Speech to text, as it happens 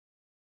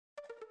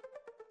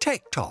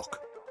Tech Talk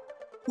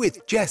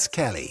with Jess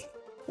Kelly.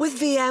 With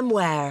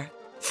VMware,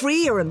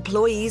 free your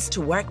employees to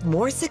work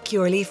more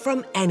securely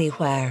from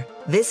anywhere.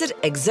 Visit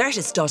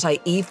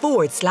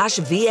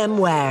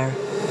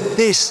exertis.ie/VMware.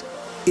 This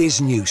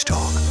is News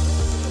Talk.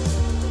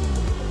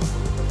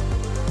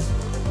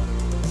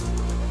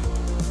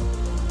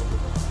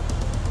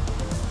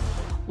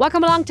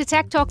 Welcome along to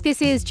Tech Talk.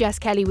 This is Jess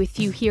Kelly with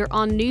you here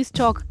on News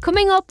Talk.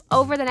 Coming up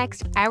over the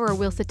next hour,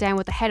 we'll sit down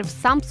with the head of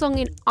Samsung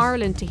in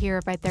Ireland to hear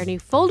about their new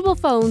foldable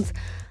phones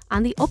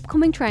and the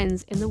upcoming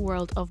trends in the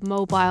world of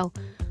mobile.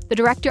 The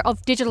Director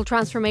of Digital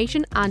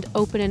Transformation and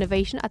Open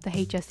Innovation at the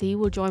HSE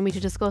will join me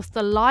to discuss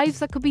the lives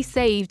that could be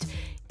saved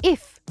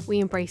if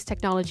we embrace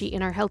technology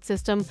in our health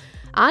system.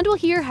 And we'll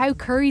hear how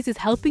Currys is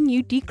helping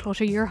you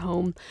declutter your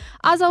home.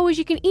 As always,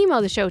 you can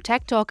email the show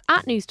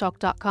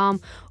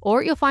techtalk@newstalk.com,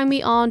 or you'll find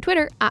me on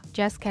Twitter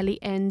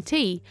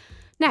 @JessKellyNT.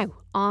 Now,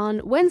 on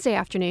Wednesday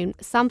afternoon,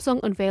 Samsung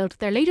unveiled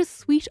their latest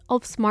suite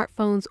of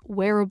smartphones,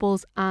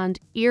 wearables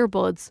and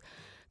earbuds.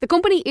 The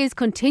company is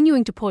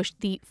continuing to push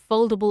the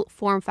foldable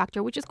form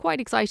factor, which is quite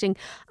exciting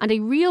and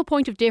a real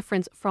point of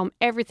difference from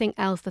everything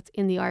else that's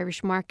in the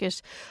Irish market.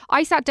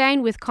 I sat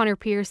down with Conor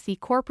Pearce, the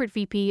corporate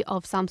VP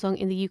of Samsung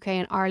in the UK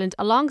and Ireland,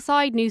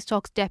 alongside News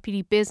Talk's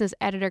deputy business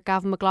editor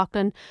Gavin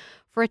McLaughlin,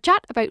 for a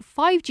chat about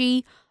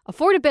 5G,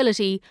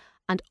 affordability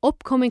and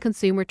upcoming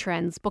consumer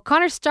trends. But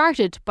Conor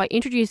started by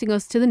introducing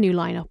us to the new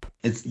lineup.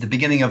 It's the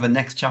beginning of a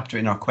next chapter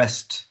in our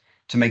quest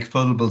to make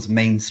foldables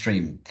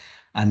mainstream.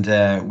 And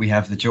we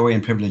have the joy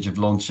and privilege of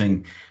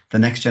launching the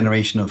next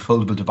generation of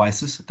foldable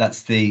devices.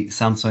 That's the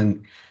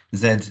Samsung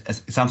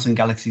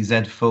Galaxy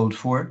Z Fold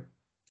 4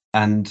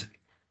 and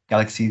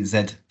Galaxy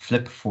Z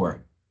Flip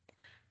 4.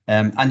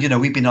 And, you know,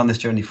 we've been on this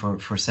journey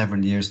for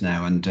several years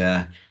now, and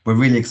we're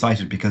really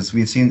excited because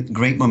we've seen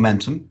great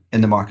momentum in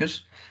the market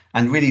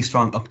and really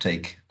strong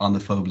uptake on the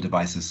foldable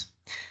devices.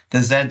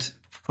 The Z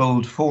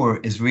Fold 4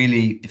 is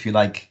really, if you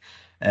like,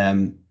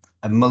 a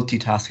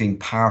multitasking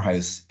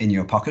powerhouse in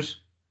your pocket.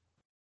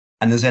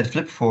 And the Z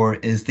Flip 4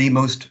 is the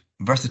most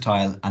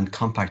versatile and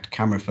compact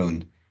camera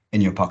phone in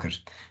your pocket.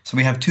 So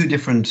we have two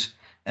different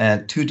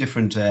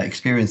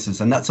experiences,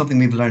 and that's something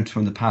we've learned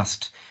from the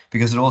past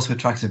because it also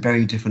attracts a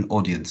very different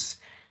audience.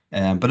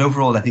 But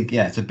overall, I think,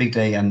 it's a big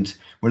day, and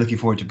we're looking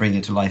forward to bringing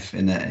it to life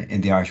in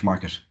the Irish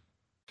market.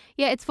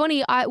 Yeah, it's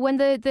funny, when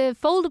the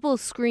foldable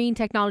screen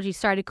technology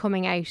started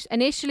coming out,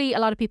 initially a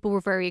lot of people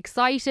were very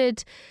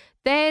excited.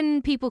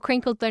 Then people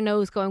crinkled their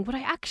nose going, would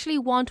I actually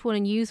want one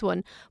and use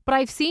one? But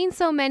I've seen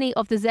so many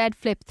of the Z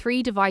Flip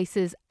 3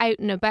 devices out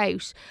and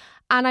about,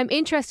 and I'm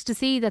interested to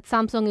see that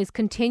Samsung is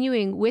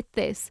continuing with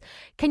this.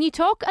 Can you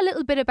talk a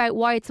little bit about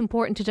why it's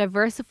important to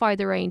diversify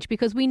the range?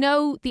 Because we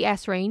know the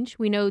S range,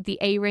 we know the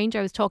A range.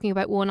 I was talking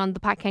about one on the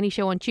Pat Kenny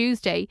show on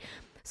Tuesday.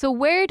 So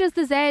where does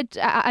the Z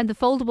and the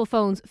foldable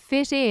phones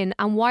fit in,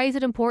 and why is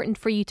it important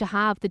for you to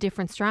have the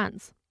different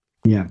strands?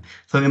 Yeah.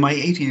 So in my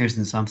 8 years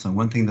in Samsung,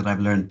 one thing that I've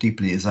learned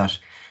deeply is that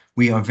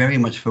we are very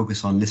much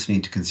focused on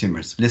listening to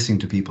consumers, listening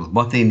to people,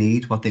 what they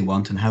need, what they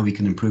want, and how we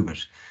can improve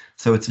it.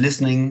 So it's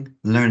listening,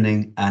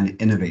 learning, and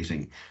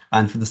innovating.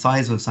 And for the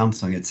size of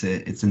Samsung,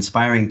 it's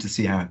inspiring to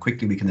see how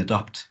quickly we can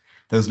adopt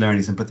those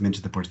learnings and put them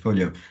into the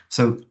portfolio.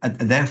 So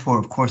therefore,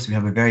 of course, we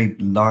have a very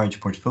large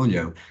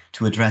portfolio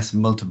to address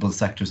multiple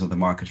sectors of the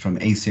market, from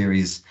A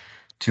series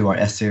to our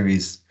S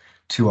series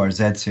to our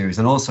Z series.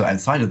 And also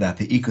outside of that,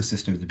 the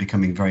ecosystem is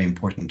becoming very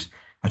important.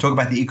 I talk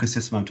about the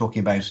ecosystem, I'm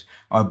talking about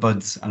our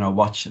buds and our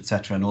watch,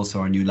 etc., and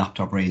also our new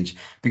laptop range.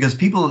 Because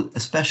people,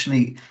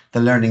 especially the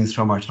learnings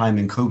from our time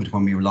in COVID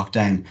when we were locked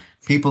down,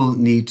 people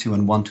need to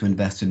and want to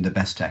invest in the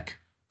best tech,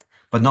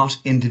 but not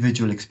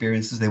individual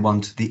experiences. They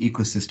want the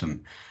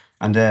ecosystem.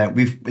 And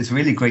it's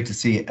really great to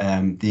see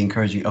the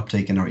encouraging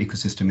uptake in our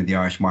ecosystem in the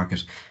Irish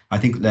market. I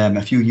think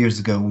a few years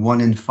ago,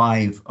 1 in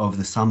 5 of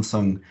the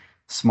Samsung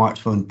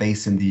smartphone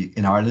base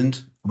in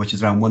Ireland, which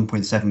is around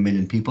 1.7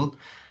 million people,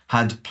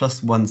 had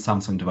 +1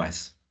 Samsung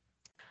device.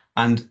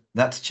 And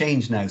that's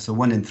changed now. So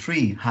 1 in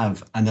 3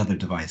 have another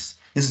device.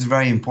 This is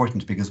very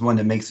important because, one,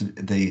 it makes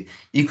the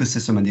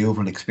ecosystem and the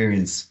overall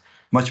experience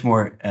much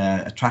more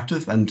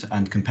attractive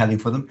and compelling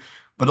for them,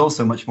 but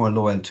also much more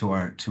loyal to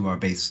our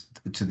base,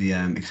 to the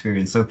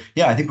experience. So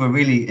yeah, I think we're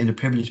really in a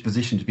privileged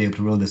position to be able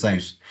to roll this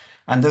out.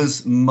 And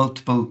those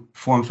multiple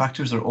form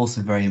factors are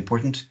also very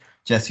important.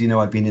 Jess, you know,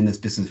 I've been in this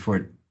business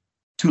for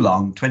too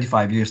long,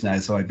 25 years now,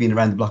 so I've been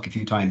around the block a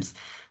few times.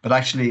 But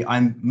actually,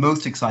 I'm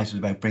most excited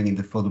about bringing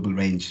the foldable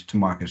range to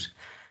market.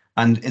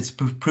 And it's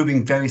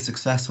proving very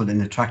successful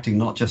in attracting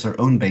not just our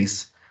own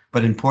base,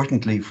 but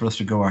importantly, for us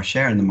to grow our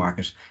share in the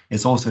market,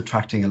 it's also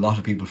attracting a lot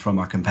of people from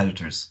our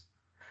competitors.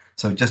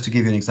 So just to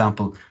give you an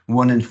example,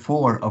 1 in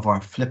 4 of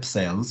our Flip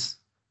sales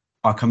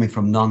are coming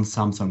from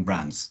non-Samsung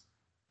brands.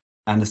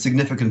 And a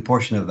significant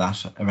portion of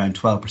that, around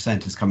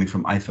 12%, is coming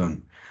from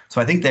iPhone. So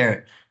I think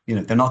they're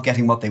not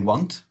getting what they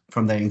want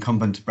from their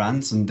incumbent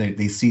brands, and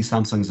they see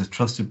Samsung as a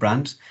trusted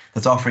brand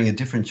that's offering a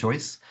different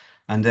choice.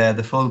 And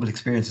the foldable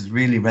experience is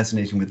really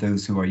resonating with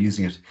those who are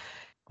using it.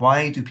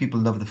 Why do people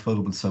love the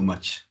foldable so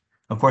much?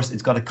 Of course,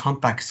 it's got a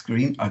compact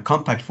screen, a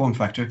compact form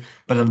factor,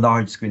 but a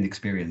large screen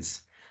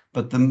experience.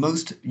 But the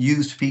most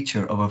used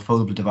feature of a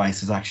foldable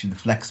device is actually the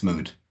flex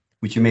mode,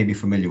 which you may be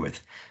familiar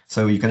with.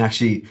 So you can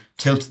actually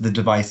tilt the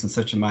device in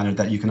such a manner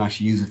that you can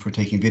actually use it for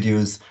taking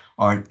videos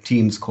or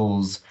Teams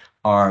calls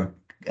or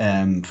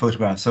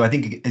photographs. So I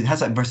think it has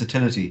that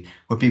versatility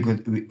where people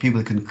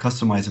can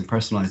customize and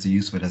personalize the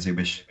use of it as they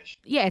wish.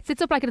 Yeah, it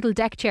sits up like a little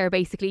deck chair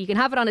basically. You can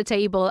have it on a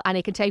table and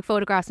it can take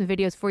photographs and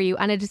videos for you,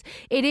 and it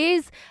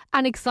is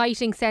an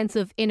exciting sense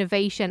of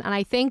innovation, and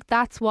I think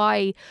that's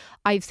why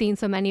I've seen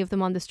so many of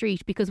them on the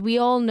street, because we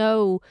all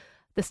know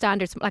the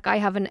standards. Like, I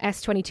have an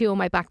S22 in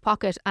my back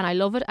pocket and I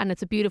love it, and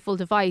it's a beautiful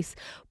device,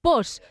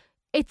 but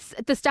it's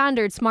the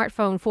standard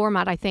smartphone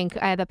format, I think,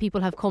 that people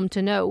have come to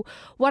know.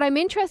 What I'm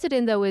interested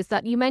in, though, is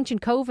that you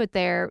mentioned COVID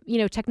there. You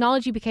know,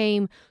 technology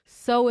became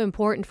so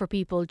important for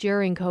people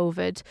during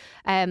COVID.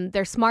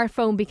 Their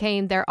smartphone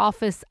became their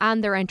office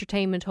and their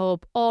entertainment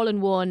hub all in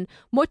one,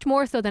 much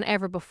more so than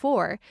ever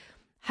before.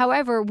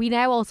 However, we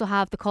now also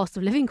have the cost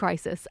of living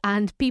crisis,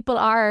 and people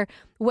are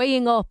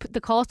weighing up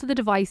the cost of the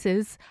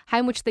devices,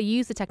 how much they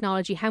use the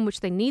technology, how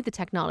much they need the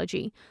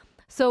technology.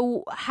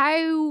 So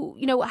how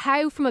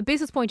from a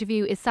business point of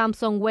view is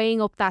Samsung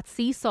weighing up that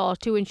seesaw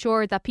to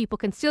ensure that people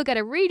can still get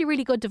a really,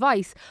 really good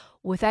device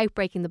without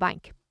breaking the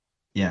bank?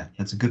 Yeah,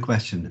 that's a good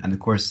question. And of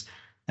course,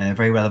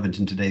 very relevant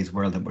in today's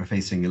world that we're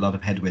facing a lot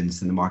of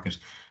headwinds in the market.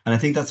 And I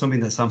think that's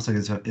something that Samsung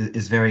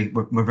is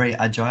we're very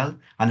agile.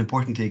 And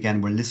importantly, again,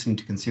 we're listening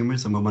to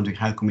consumers and we're wondering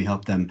how can we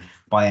help them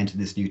buy into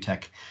this new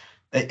tech.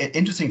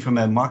 Interesting from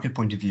a market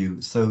point of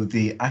view. So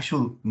the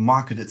actual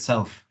market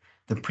itself,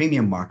 the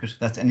premium market,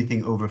 that's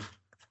anything over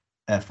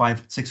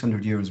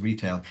 600 euros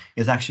retail,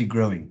 is actually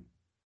growing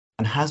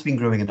and has been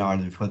growing in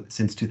Ireland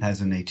since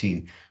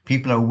 2018.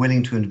 People are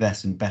willing to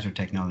invest in better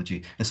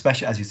technology,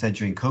 especially, as you said,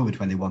 during COVID,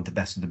 when they want the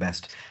best of the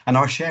best. And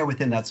our share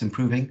within that's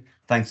improving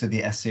thanks to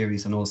the S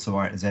series and also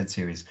our Z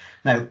series.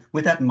 Now,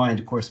 with that in mind,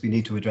 of course, we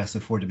need to address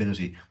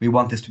affordability. We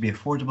want this to be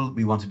affordable.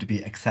 We want it to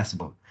be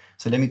accessible.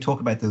 So let me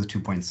talk about those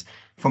 2 points.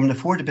 From an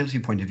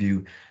affordability point of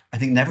view, I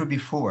think never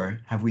before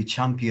have we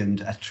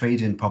championed a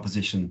trade-in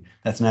proposition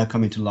that's now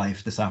coming to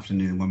life this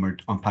afternoon when we're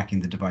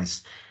unpacking the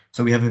device.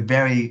 So we have a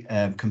very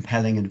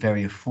compelling and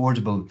very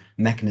affordable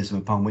mechanism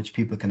upon which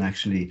people can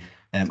actually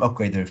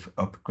upgrade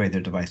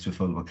their device to a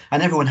foldable.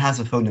 And everyone has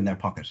a phone in their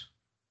pocket.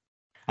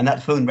 And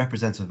that phone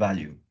represents a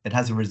value. It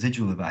has a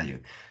residual value.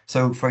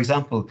 So, for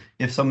example,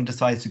 if someone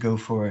decides to go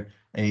for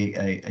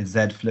a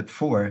Z Flip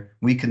 4,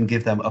 we can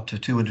give them up to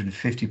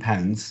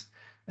 £250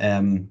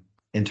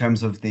 in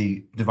terms of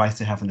the device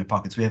they have in their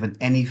pockets. We have an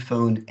any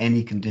phone,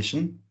 any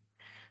condition,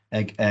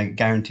 a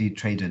guaranteed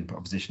trade-in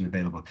proposition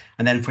available.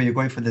 And then for you're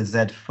going for the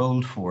Z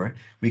Fold 4,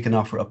 we can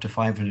offer up to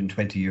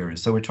 €520.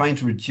 So we're trying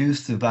to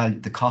reduce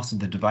the cost of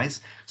the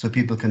device so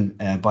people can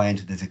buy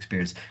into this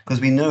experience.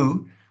 Because we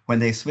know when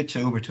they switch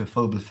over to a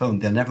foldable phone,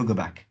 they'll never go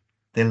back.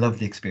 They love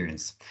the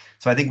experience.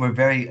 So I think we're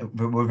very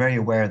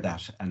aware of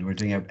that, and we're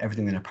doing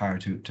everything in our power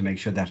to make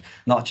sure that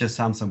not just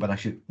Samsung, but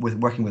actually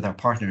working with our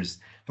partners,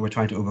 that we're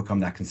trying to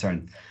overcome that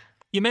concern.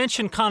 You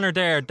mentioned, Conor,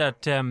 there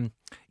that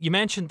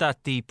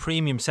the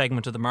premium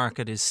segment of the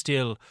market is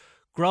still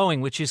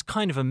growing, which is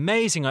kind of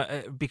amazing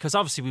because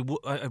obviously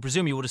I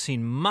presume you would have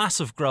seen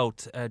massive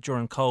growth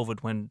during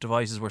COVID when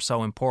devices were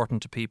so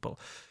important to people.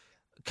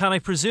 Can I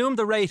presume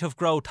the rate of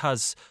growth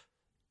has,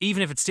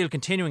 even if it's still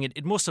continuing,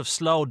 it must have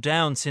slowed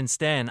down since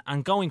then?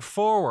 And going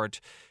forward,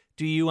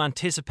 do you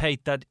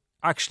anticipate that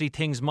actually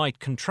things might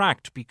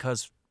contract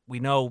because we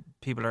know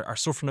people are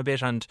suffering a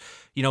bit, and,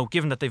 you know,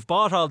 given that they've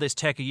bought all this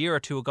tech a year or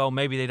two ago,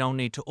 maybe they don't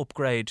need to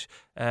upgrade,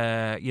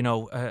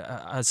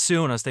 as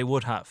soon as they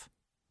would have?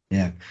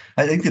 Yeah,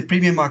 I think the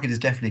premium market is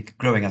definitely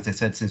growing, as I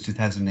said, since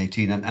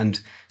 2018,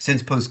 and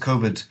since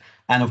post-COVID.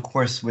 And of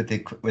course, with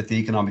the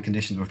economic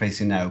conditions we're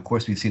facing now, of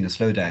course, we've seen a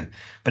slowdown.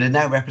 But it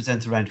now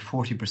represents around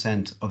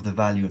 40% of the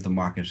value of the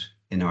market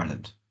in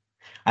Ireland.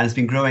 And it's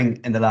been growing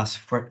in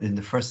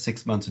the first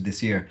 6 months of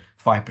this year,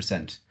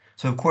 5%.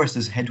 So of course,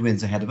 there's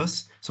headwinds ahead of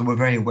us. So we're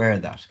very aware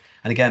of that.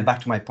 And again,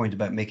 back to my point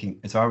about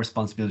it's our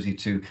responsibility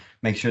to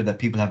make sure that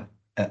people have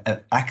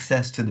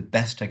access to the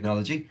best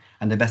technology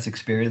and the best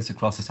experience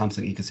across the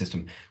Samsung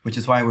ecosystem, which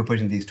is why we're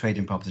putting these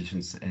trade-in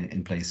propositions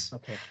in place.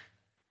 Okay.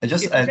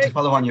 Just to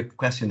follow on your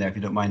question there, if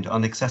you don't mind,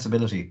 on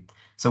accessibility.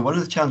 So one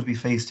of the challenges we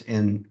faced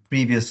in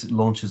previous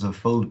launches of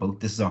foldable,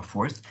 this is our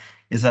fourth,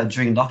 is that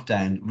during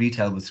lockdown,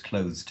 retail was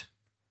closed,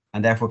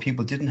 and therefore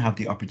people didn't have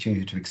the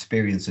opportunity to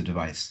experience the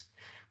device.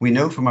 We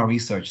know from our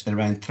research that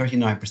around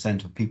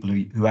 39% of people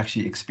who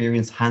actually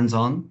experience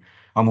hands-on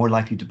are more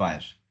likely to buy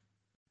it.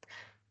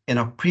 In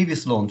our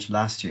previous launch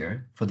last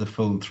year for the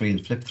Fold 3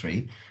 and Flip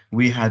 3,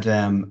 we had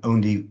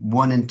only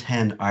 1 in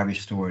 10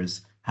 Irish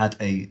stores had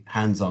a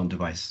hands-on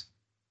device.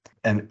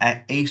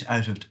 8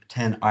 out of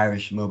 10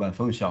 Irish mobile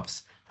phone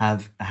shops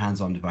have a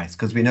hands-on device,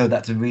 because we know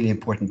that's a really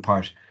important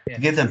part to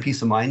give them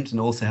peace of mind and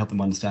also help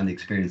them understand the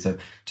experience. So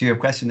to your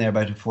question there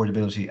about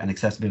affordability and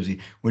accessibility,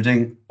 we're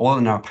doing all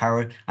in our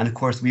power. And of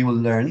course, we will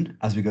learn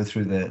as we go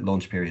through the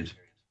launch period.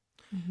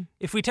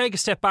 If we take a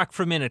step back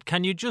for a minute,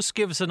 can you just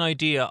give us an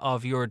idea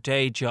of your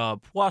day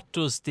job? What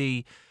does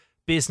the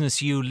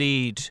business you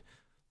lead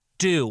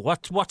do?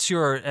 What's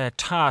your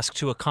task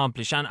to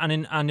accomplish? And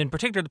in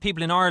particular, the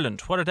people in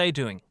Ireland, what are they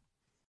doing?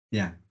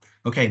 Yeah.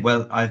 Okay.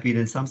 Well, I've been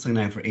in Samsung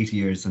now for 8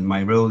 years, and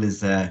my role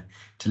is to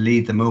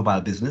lead the mobile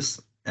business,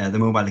 the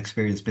mobile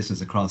experience business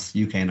across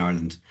UK and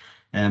Ireland.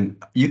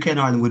 UK and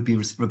Ireland would be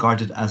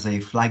regarded as a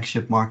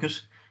flagship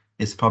market.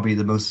 It's probably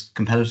the most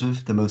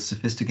competitive, the most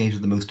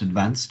sophisticated, the most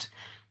advanced.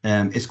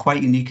 It's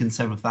quite unique in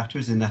several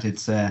factors in that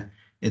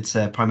it's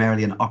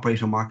primarily an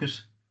operator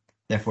market.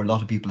 Therefore, a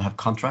lot of people have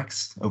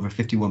contracts. Over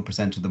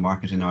 51% of the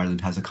market in Ireland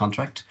has a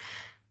contract.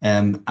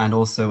 And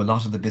also a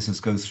lot of the business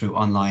goes through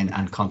online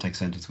and contact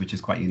centres, which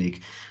is quite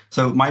unique.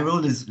 So my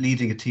role is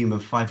leading a team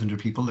of 500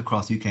 people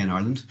across UK and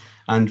Ireland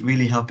and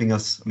really helping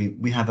us. I mean,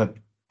 we have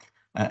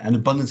an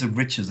abundance of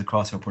riches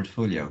across our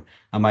portfolio.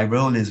 And my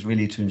role is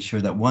really to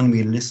ensure that, one,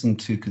 we listen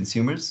to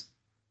consumers,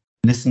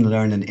 listen,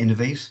 learn and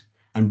innovate,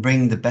 and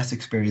bring the best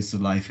experience to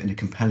life in a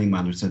compelling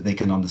manner so that they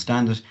can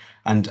understand it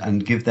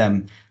and give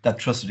them that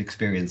trusted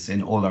experience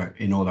in all our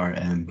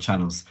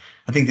channels.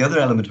 I think the other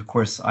element, of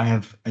course, I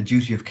have a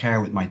duty of care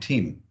with my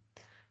team.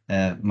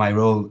 My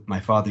role, my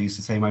father used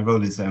to say, my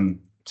role is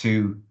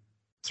to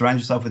surround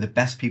yourself with the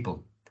best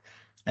people.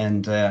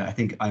 And I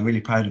think I'm really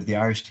proud of the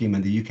Irish team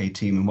and the UK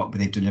team and what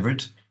they've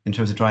delivered in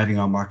terms of driving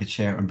our market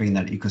share and bringing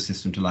that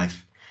ecosystem to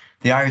life.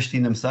 The Irish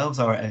team themselves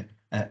are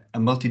a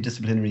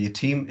multidisciplinary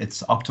team.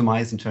 It's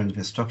optimized in terms of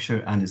its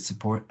structure and its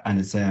support and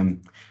its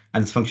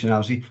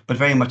functionality, but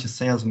very much a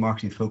sales and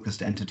marketing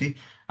focused entity.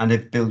 And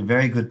they've built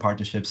very good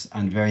partnerships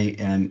and very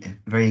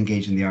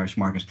engaged in the Irish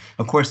market.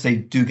 Of course, they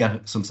do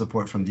get some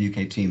support from the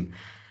UK team.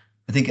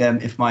 I think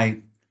if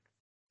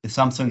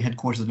Samsung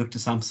headquarters look to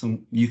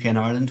Samsung UK and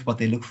Ireland, what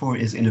they look for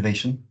is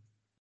innovation.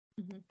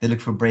 They look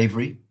for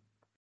bravery.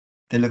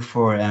 They look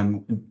for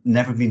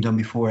never been done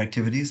before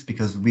activities,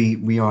 because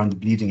we are on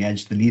the leading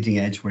edge.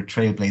 We're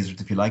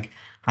trailblazers, if you like.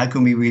 How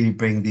can we really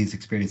bring these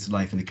experiences to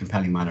life in a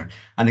compelling manner?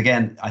 And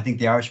again, I think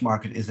the Irish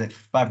market is a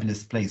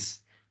fabulous place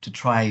to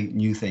try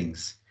new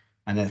things.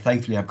 And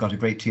thankfully, I've got a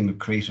great team of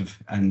creative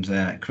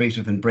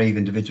and brave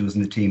individuals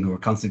in the team who are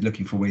constantly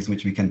looking for ways in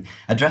which we can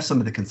address some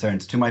of the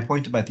concerns. To my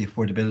point about the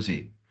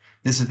affordability,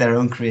 this is their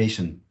own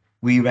creation.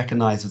 We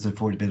recognise it's an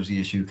affordability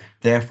issue.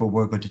 Therefore,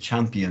 we're going to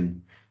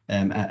champion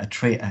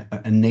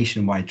a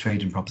nationwide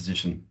trading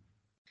proposition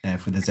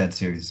for the Z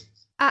series.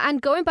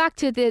 And going back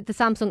to the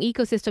Samsung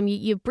ecosystem,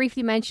 you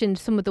briefly mentioned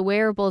some of the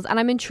wearables, and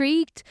I'm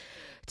intrigued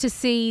to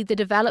see the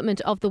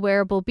development of the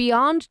wearable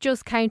beyond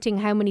just counting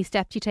how many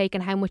steps you take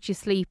and how much you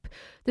sleep.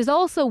 There's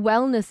also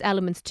wellness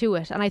elements to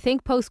it. And I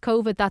think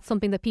post-COVID, that's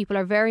something that people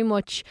are very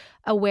much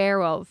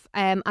aware of.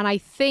 And I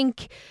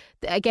think,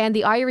 again,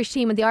 the Irish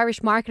team and the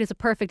Irish market is a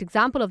perfect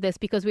example of this,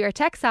 because we are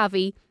tech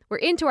savvy, we're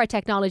into our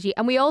technology,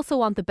 and we also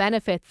want the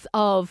benefits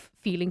of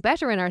feeling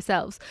better in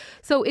ourselves.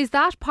 So is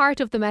that part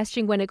of the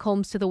messaging when it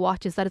comes to the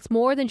watches, that it's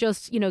more than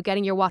just,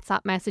 getting your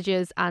WhatsApp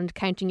messages and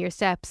counting your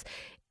steps?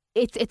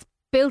 It's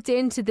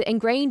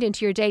ingrained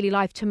into your daily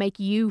life to make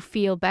you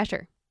feel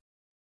better.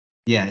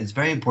 Yeah, it's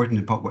very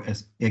important.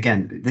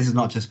 Again, this is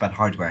not just about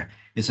hardware.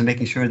 It's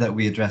making sure that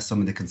we address some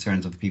of the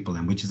concerns of people,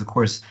 and which is, of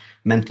course,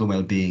 mental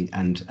well-being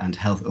and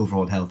health,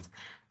 overall health.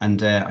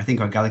 And I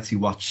think our Galaxy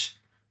Watch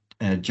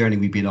journey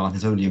we've been on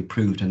has only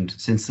improved. And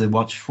since the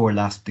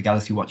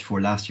Galaxy Watch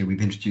 4 last year,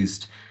 we've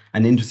introduced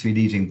an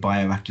industry-leading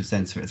bioactive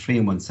sensor, a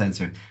 3-in-1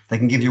 sensor that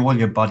can give you all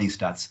your body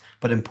stats.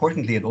 But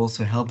importantly, it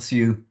also helps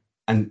you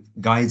and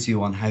guides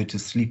you on how to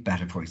sleep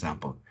better, for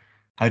example,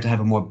 how to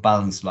have a more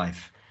balanced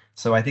life.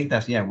 So I think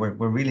that, we're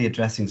really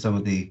addressing some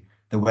of the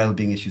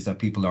well-being issues that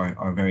people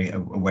are very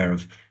aware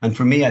of. And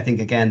for me, I think,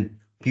 again,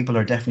 people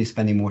are definitely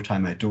spending more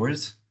time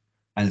outdoors.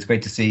 And it's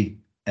great to see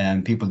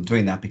people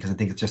doing that, because I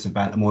think it's just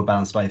a more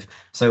balanced life.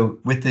 So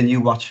with the new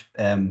watch,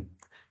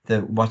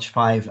 the Watch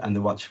 5 and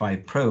the Watch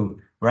 5 Pro,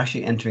 we're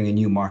actually entering a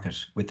new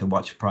market with the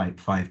Watch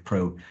 5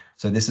 Pro.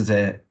 So this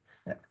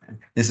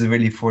is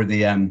really for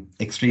the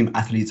extreme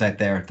athletes out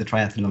there, the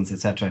triathlons,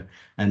 etc.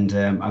 And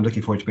I'm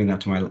looking forward to bringing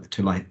that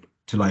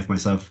to life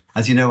myself.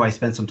 As you know, I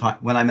spend some time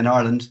when I'm in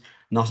Ireland.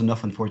 Not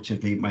enough,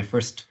 unfortunately. My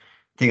first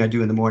thing I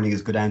do in the morning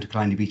is go down to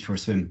Killiney Beach for a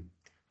swim.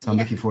 So I'm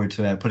looking forward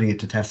to putting it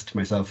to test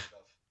myself.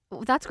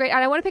 That's great.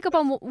 And I want to pick up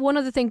on one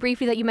other thing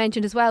briefly that you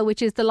mentioned as well,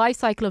 which is the life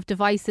cycle of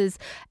devices.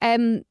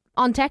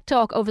 On Tech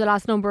Talk over the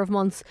last number of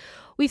months,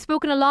 we've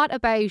spoken a lot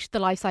about the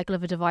life cycle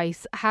of a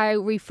device, how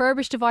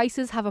refurbished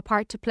devices have a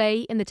part to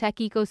play in the tech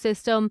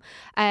ecosystem,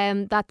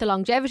 that the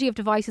longevity of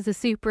devices is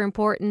super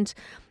important.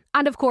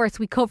 And of course,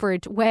 we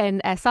covered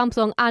when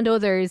Samsung and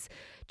others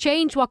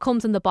changed what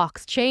comes in the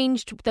box,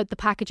 changed the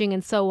packaging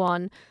and so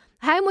on.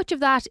 How much of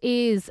that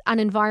is an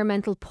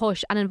environmental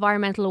push and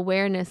environmental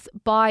awareness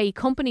by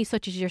companies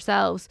such as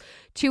yourselves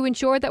to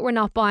ensure that we're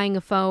not buying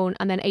a phone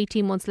and then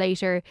 18 months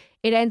later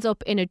it ends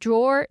up in a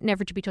drawer,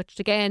 never to be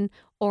touched again,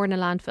 or in a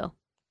landfill?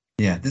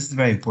 Yeah, this is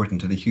very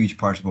important and a huge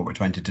part of what we're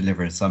trying to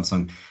deliver at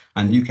Samsung.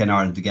 And UK and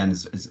Ireland, again,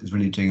 is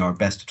really doing our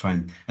best to try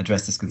and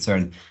address this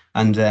concern.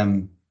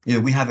 And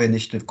we have an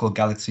initiative called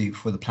Galaxy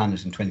for the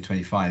Planet in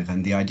 2025.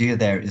 And the idea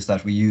there is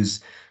that we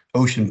use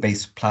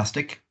ocean-based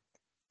plastic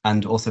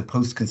and also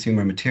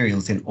post-consumer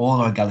materials in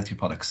all our Galaxy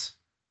products.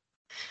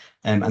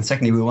 And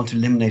secondly, we want to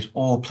eliminate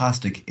all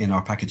plastic in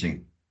our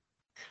packaging.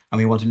 And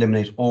we want to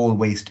eliminate all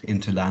waste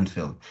into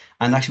landfill.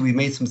 And actually, we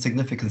made some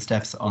significant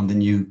steps on the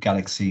new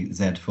Galaxy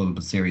Z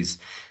foldable series.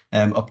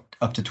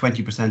 Up to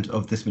 20%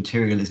 of this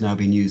material is now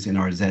being used in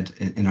our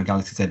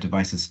Galaxy Z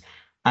devices.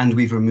 And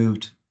we've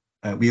removed,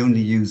 we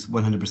only use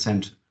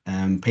 100%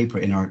 paper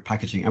in our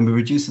packaging, and we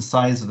reduce the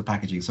size of the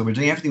packaging. So we're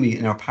doing everything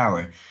in our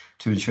power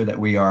to ensure that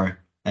we are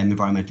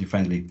environmentally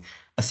friendly.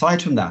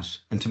 Aside from that,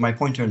 and to my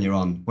point earlier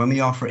on, when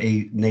we offer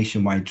a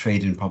nationwide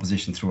trade-in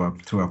proposition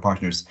through our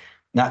partners,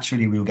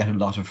 naturally we'll get a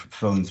lot of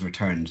phones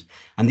returned.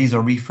 And these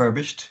are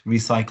refurbished,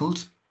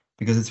 recycled,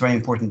 because it's very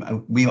important.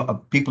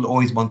 People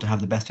always want to have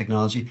the best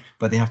technology,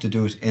 but they have to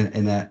do it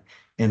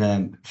in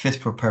a fit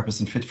for purpose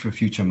and fit for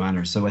future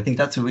manner. So I think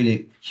that's a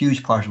really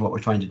huge part of what we're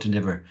trying to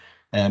deliver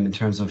in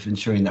terms of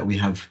ensuring that we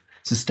have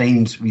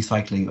sustained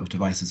recycling of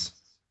devices.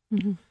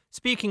 Mm-hmm.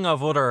 Speaking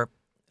of other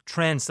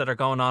trends that are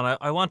going on,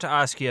 I want to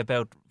ask you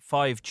about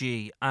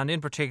 5G, and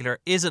in particular,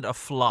 is it a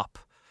flop?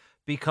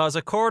 Because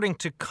according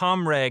to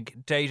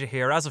Comreg data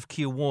here, as of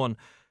Q1,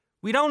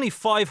 we'd only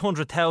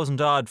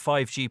 500,000 odd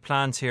 5G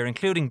plans here,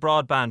 including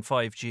broadband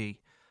 5G.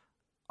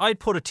 I'd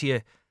put it to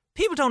you,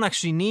 people don't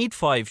actually need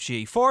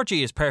 5G.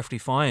 4G is perfectly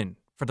fine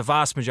for the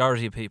vast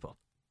majority of people.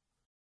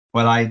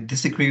 Well, I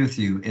disagree with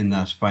you in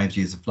that 5G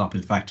is a flop.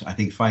 In fact, I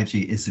think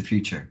 5G is the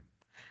future.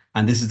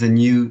 And this is a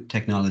new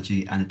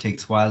technology, and it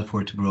takes a while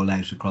for it to roll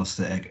out across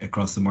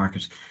the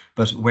market.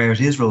 But where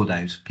it is rolled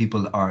out,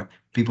 people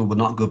will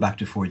not go back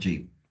to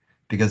 4G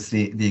because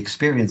the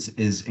experience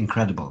is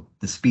incredible.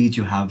 The speed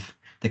you have,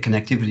 the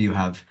connectivity you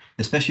have,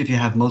 especially if you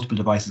have multiple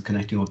devices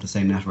connecting off the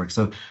same network.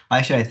 So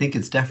actually, I think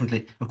it's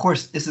definitely, of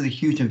course, this is a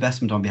huge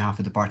investment on behalf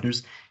of the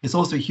partners. It's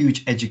also a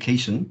huge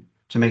education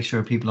to make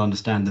sure people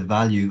understand the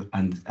value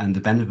and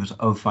the benefit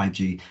of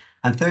 5G.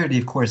 And thirdly,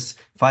 of course,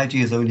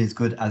 5G is only as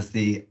good as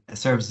the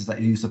services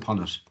that you use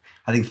upon it.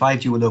 I think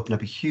 5G will open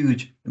up a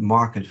huge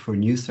market for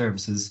new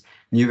services,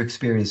 new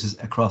experiences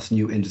across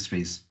new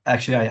industries.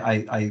 Actually,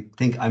 I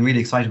think I'm really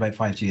excited about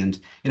 5G, and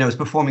it's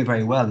performing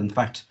very well. In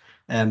fact,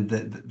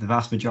 the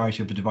vast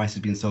majority of the devices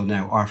being sold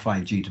now are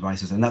 5G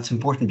devices, and that's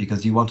important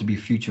because you want to be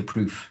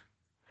future-proof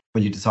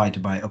when you decide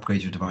to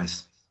upgrade your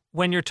device.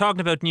 When you're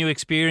talking about new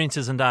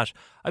experiences and that,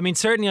 I mean,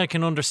 certainly I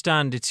can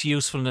understand its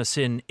usefulness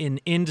in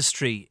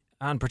industry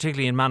and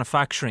particularly in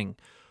manufacturing.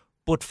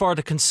 But for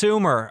the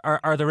consumer,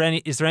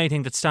 is there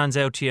anything that stands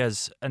out to you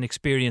as an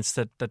experience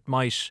that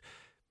might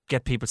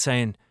get people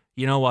saying,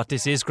 you know what,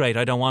 this is great,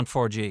 I don't want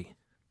 4G?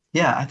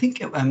 Yeah, I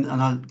think, and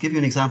I'll give you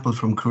an example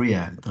from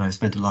Korea that I've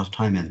spent a lot of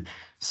time in.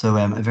 So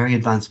a very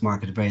advanced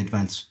market, a very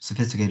advanced,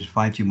 sophisticated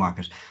 5G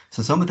market.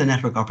 So some of the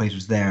network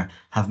operators there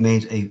have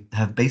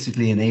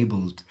basically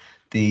enabled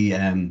the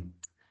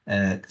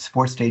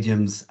sports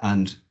stadiums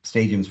and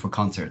stadiums for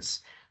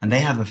concerts. And they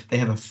have a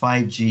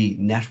 5G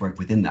network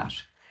within that,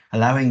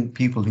 allowing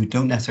people who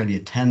don't necessarily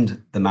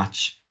attend the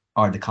match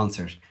or the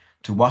concert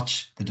to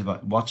watch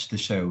the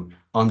show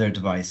on their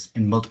device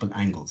in multiple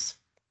angles.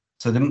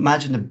 So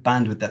imagine the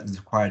bandwidth that is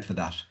required for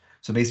that.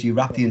 So basically you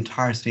wrap the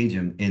entire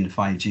stadium in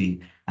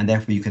 5G, and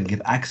therefore you can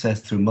give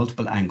access through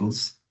multiple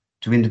angles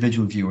to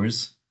individual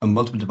viewers on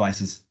multiple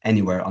devices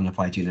anywhere on the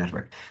 5G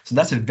network. So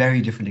that's a very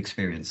different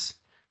experience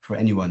for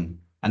anyone,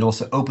 and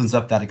also opens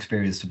up that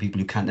experience to people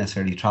who can't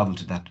necessarily travel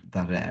to that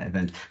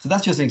event. So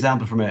that's just an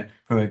example from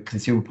a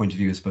consumer point of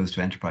view as opposed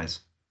to enterprise.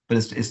 But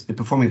it's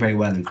performing very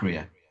well in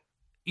Korea.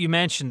 You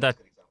mentioned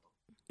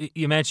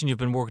you've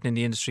been working in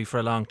the industry for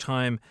a long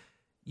time.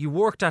 You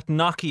worked at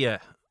Nokia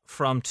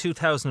from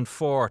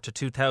 2004 to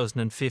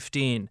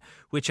 2015,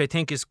 which I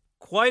think is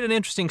quite an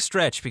interesting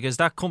stretch because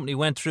that company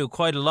went through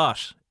quite a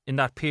lot in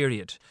that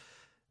period.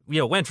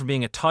 Went from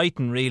being a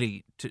titan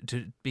really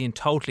to being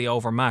totally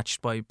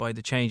overmatched by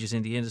the changes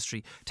in the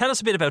industry. Tell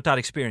us a bit about that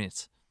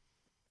experience.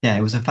 Yeah,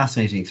 it was a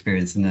fascinating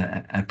experience and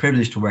a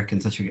privilege to work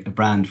in such a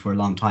brand for a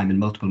long time in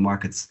multiple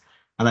markets.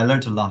 And I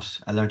learned a lot.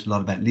 I learned a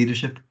lot about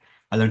leadership.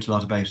 I learned a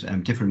lot about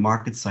different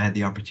markets. I had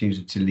the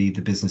opportunity to lead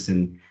the business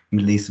in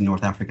Middle East and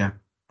North Africa,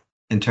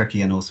 in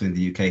Turkey and also in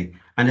the UK.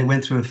 And it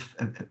went through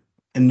an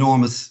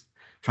enormous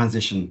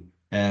transition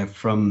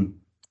from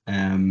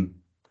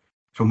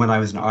when I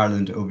was in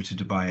Ireland over to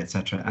Dubai,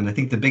 etc. And I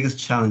think the biggest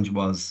challenge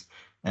was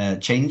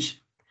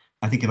change.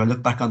 I think if I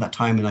look back on that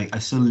time, and I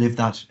still live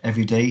that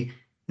every day,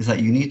 is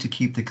that you need to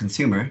keep the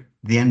consumer,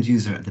 the end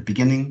user, at the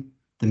beginning,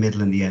 the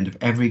middle, and the end of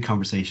every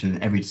conversation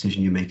and every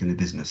decision you make in the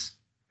business.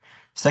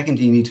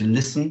 Secondly, you need to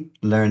listen,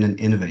 learn, and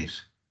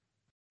innovate.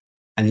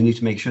 And you need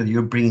to make sure that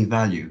you're bringing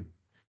value.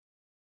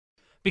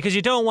 Because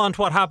you don't want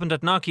what happened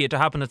at Nokia to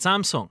happen at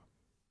Samsung.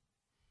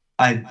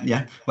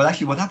 Yeah. Well,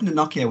 actually, what happened to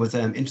Nokia was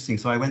interesting.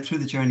 So I went through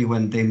the journey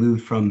when they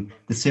moved from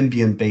the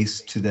Symbian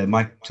base to the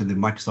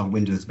Microsoft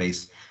Windows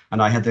base,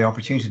 and I had the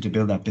opportunity to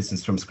build that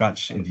business from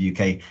scratch in the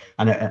UK,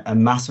 and a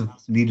massive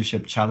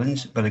leadership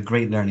challenge, but a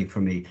great learning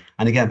for me.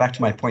 And again, back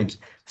to my point,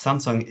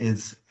 Samsung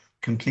is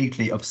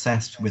completely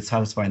obsessed with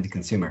satisfying the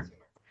consumer,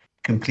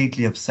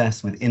 completely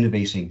obsessed with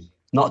innovating,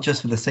 not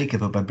just for the sake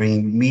of it, but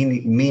bringing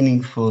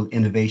meaningful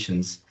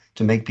innovations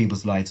to make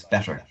people's lives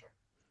better.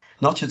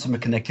 Not just from a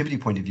connectivity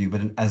point of view,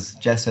 but as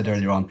Jess said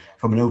earlier on,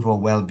 from an overall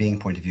well-being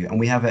point of view. And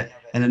we have an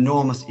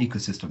enormous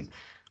ecosystem.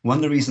 One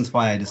of the reasons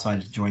why I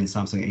decided to join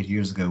Samsung 8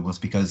 years ago was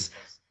because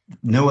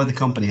no other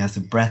company has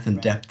the breadth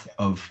and depth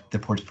of the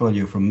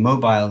portfolio, from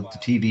mobile to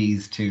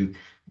TVs to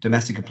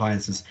domestic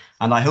appliances.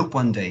 And I hope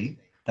one day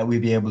that we'll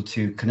be able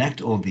to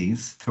connect all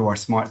these through our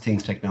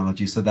SmartThings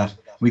technology so that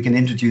we can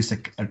introduce a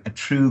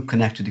true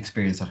connected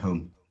experience at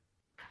home.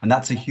 And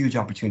that's a huge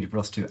opportunity for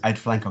us to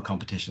outflank our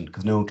competition,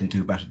 because no one can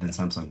do better than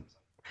Samsung.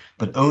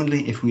 But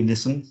only if we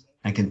listen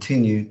and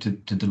continue to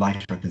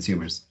delight our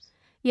consumers.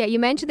 Yeah, you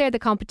mentioned there the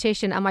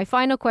competition. And my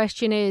final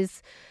question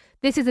is,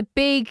 this is a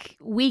big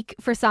week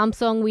for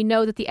Samsung. We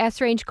know that the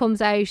S range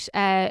comes out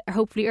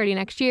hopefully early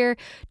next year.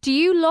 Do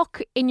you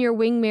look in your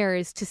wing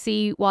mirrors to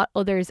see what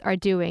others are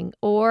doing?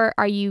 Or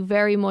are you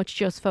very much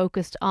just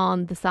focused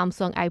on the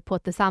Samsung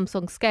output, the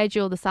Samsung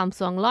schedule, the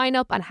Samsung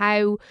lineup, and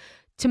how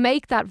to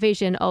make that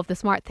vision of the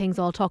SmartThings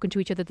all talking to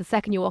each other the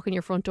second you walk in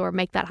your front door,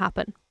 make that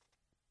happen?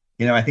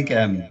 You know, I think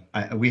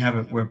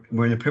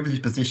we're in a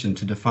privileged position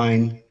to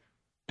define,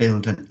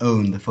 build and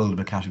own the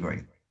foldable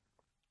category.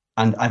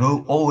 And I've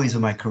always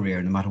in my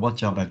career, no matter what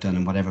job I've done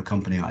in whatever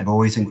company, I've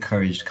always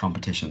encouraged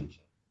competition.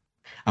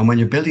 And when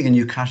you're building a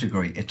new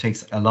category, it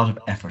takes a lot of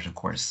effort, of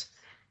course,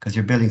 because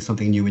you're building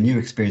something new, a new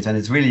experience. And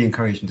it's really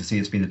encouraging to see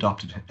it's been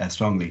adopted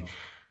strongly.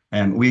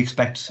 We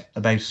expect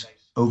about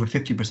over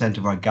 50%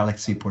 of our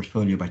Galaxy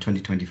portfolio by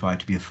 2025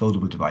 to be a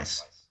foldable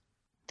device.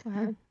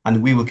 Uh-huh.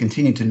 And we will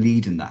continue to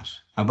lead in that.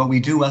 But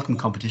we do welcome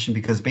competition,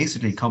 because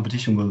basically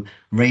competition will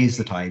raise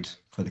the tide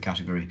for the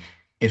category.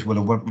 It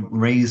will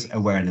raise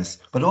awareness,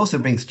 but also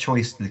brings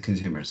choice to the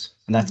consumers.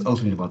 And that's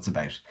ultimately what it's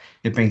about.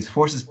 It brings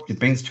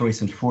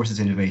choice and forces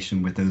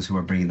innovation with those who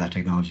are bringing that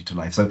technology to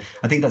life. So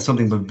I think that's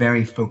something we're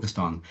very focused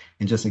on,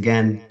 in just,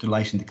 again,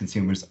 delighting the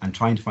consumers and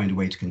trying to find a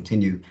way to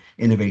continue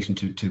innovation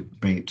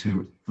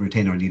to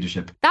retain our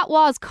leadership. That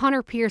was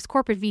Conor Pearce,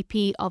 Corporate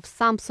VP of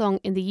Samsung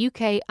in the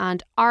UK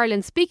and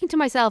Ireland, speaking to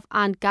myself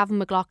and Gavin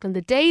McLaughlin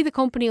the day the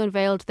company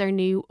unveiled their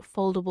new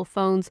foldable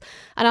phones.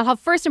 And I'll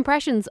have first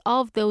impressions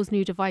of those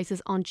new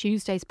devices on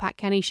Tuesday's Pat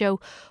Kenny show.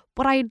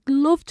 But I'd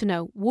love to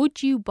know,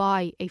 would you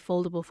buy a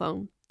foldable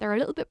phone? They're a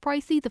little bit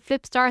pricey. The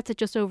Flip starts at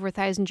just over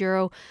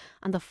 €1,000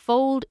 and the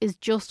Fold is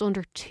just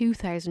under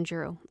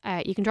 €2,000.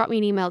 You can drop me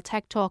an email,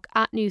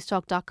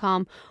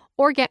 techtalk@newstalk.com,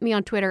 or get me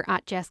on Twitter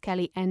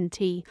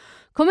 @JessKellyNT.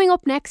 Coming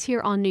up next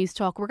here on News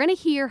Talk, we're going to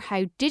hear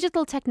how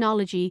digital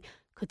technology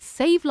could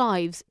save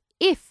lives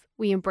if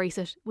we embrace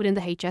it within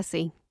the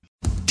HSE.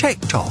 Tech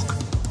Talk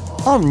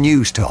on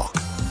News Talk.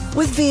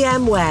 With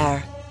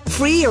VMware,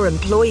 free your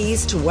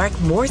employees to work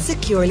more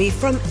securely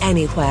from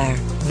anywhere.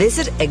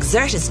 Visit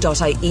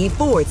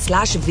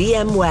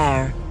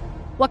exertis.ie/VMware.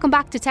 Welcome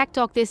back to Tech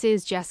Talk. This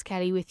is Jess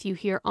Kelly with you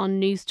here on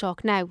News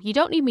Talk. Now, you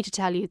don't need me to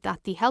tell you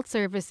that the health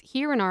service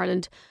here in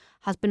Ireland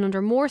has been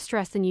under more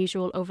stress than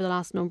usual over the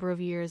last number of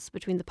years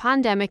between the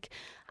pandemic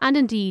and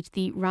indeed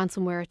the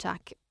ransomware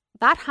attack.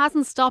 That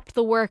hasn't stopped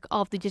the work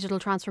of the digital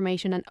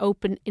transformation and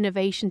open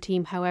innovation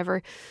team,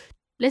 however.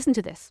 Listen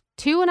to this.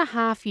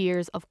 2.5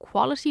 years of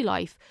quality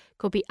life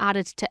could be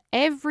added to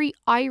every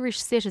Irish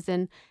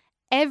citizen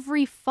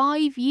every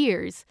 5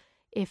 years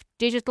if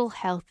digital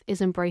health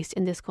is embraced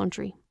in this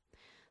country.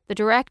 The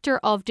Director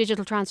of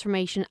Digital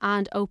Transformation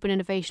and Open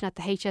Innovation at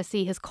the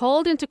HSE has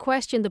called into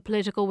question the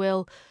political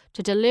will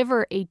to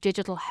deliver a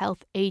digital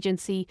health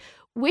agency,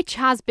 which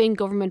has been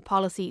government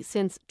policy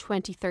since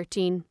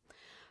 2013.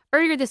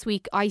 Earlier this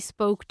week, I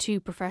spoke to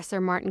Professor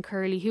Martin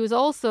Curley, who is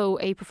also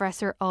a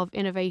Professor of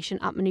Innovation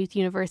at Maynooth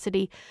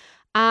University.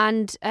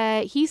 And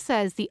he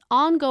says the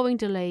ongoing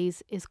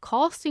delays is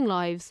costing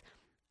lives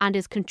and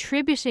is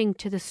contributing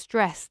to the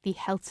stress the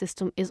health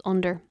system is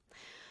under.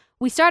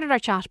 We started our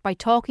chat by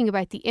talking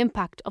about the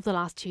impact of the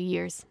last 2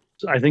 years.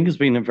 I think it's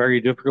been a very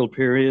difficult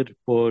period,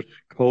 but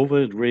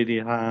COVID really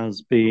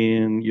has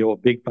been, a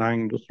big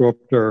bang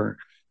disruptor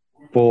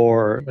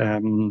for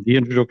the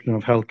introduction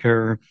of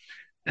healthcare,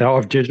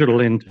 of digital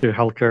into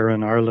healthcare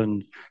in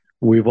Ireland.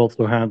 We've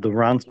also had the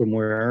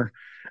ransomware,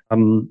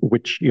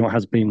 which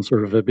has been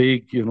sort of a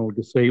big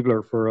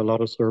disabler for a lot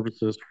of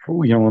services,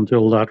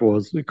 until that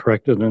was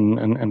corrected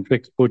and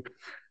fixed. But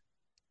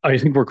I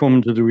think we're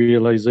coming to the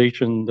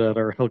realization that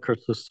our healthcare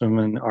system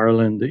in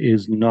Ireland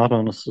is not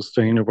on a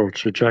sustainable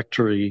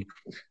trajectory.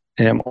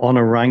 On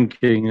a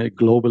ranking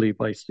globally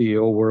by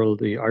CEO World,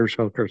 the Irish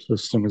healthcare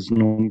system is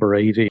number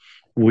 80.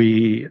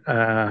 We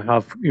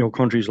have,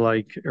 countries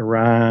like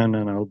Iran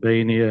and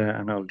Albania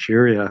and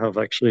Algeria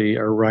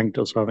are ranked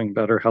as having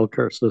better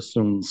healthcare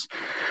systems.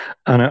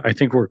 And I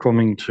think we're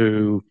coming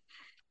to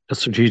a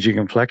strategic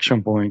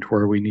inflection point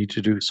where we need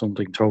to do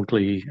something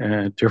totally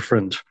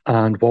different.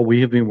 And what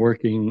we have been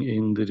working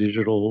in the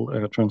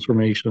digital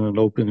transformation and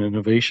open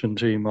innovation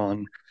team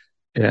on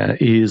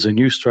is a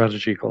new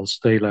strategy called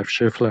Stay Left,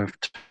 Shift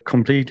Left,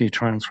 completely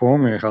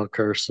transforming our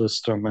healthcare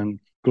system. And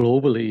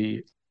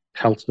globally,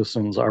 health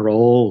systems are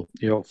all,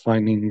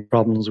 finding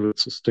problems with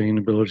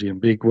sustainability and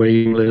big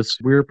waiting lists.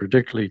 We're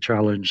particularly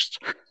challenged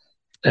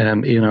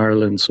in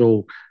Ireland.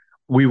 So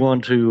we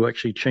want to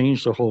actually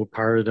change the whole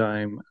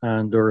paradigm.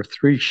 And there are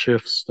three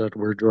shifts that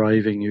we're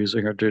driving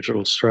using our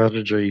digital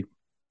strategy.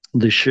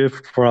 The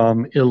shift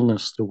from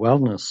illness to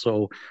wellness.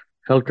 So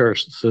healthcare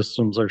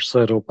systems are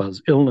set up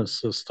as illness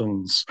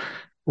systems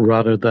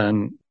rather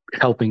than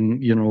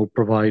helping,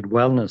 provide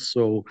wellness.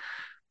 So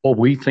what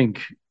we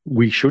think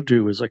we should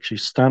do is actually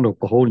stand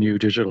up a whole new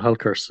digital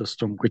healthcare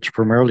system, which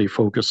primarily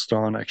focused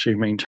on actually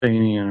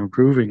maintaining and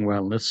improving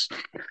wellness.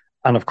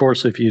 And of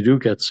course, if you do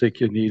get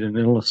sick, you need an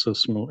illness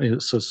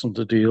system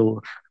to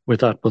deal with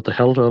that. But the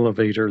Health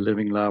Elevator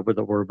Living Lab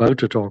that we're about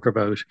to talk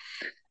about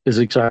is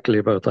exactly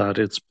about that.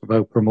 It's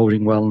about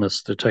promoting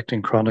wellness,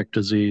 detecting chronic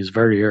disease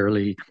very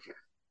early,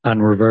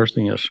 and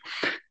reversing it.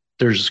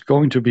 There's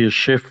going to be a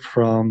shift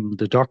from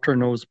the doctor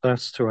knows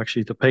best to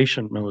actually the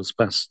patient knows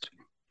best.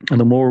 And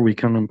the more we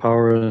can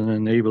empower and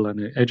enable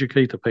and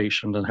educate the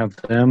patient and have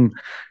them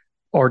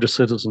or the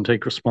citizen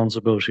take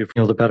responsibility,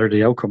 the better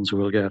the outcomes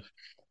we'll get.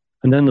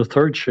 And then the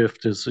third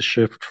shift is the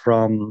shift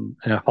from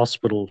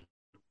hospital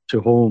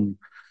to home.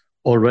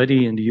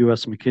 Already in the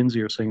US,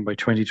 McKinsey are saying by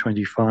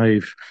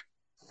 2025,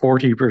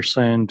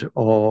 40%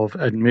 of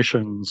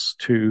admissions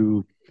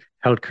to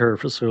healthcare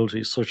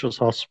facilities such as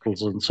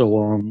hospitals and so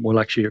on will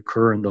actually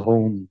occur in the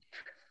home.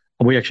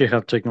 And we actually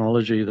have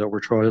technology that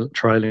we're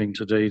trialing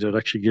today that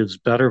actually gives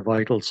better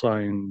vital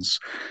signs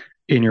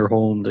in your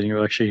home than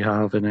you actually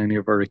have in any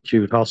of our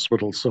acute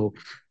hospitals. So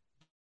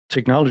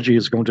technology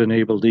is going to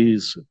enable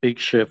these big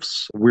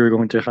shifts. We're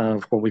going to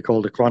have what we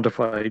call the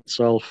quantified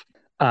self,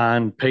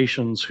 and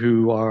patients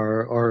who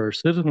are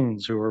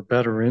citizens who are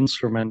better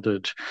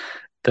instrumented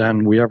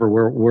than we ever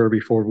were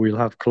before. We'll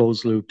have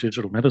closed loop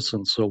digital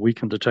medicine, so we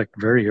can detect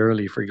very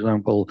early, for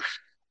example,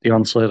 the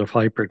onset of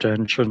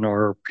hypertension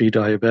or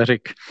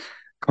pre-diabetic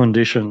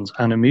conditions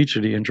and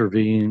immediately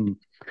intervene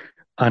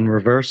and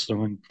reverse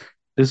them. And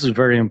this is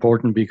very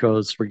important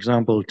because, for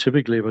example,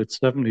 typically about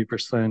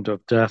 70%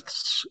 of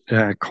deaths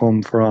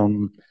come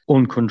from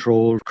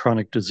uncontrolled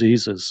chronic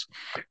diseases.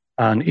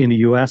 And in the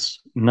US,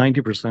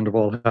 90% of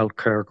all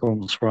healthcare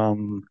comes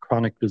from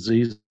chronic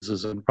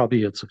diseases, and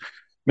probably it's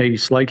maybe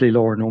slightly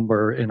lower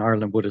number in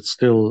Ireland, but it's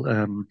still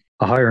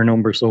a higher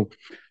number. So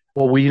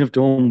what we have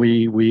done,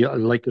 we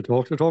like to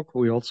talk the talk.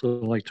 We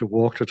also like to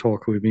walk the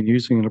talk. We've been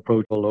using an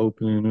approach called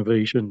Open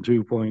Innovation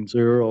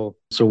 2.0.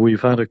 So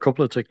we've had a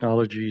couple of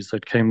technologies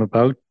that came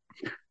about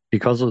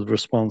because of the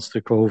response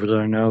to COVID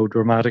are now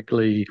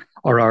dramatically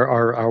or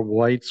are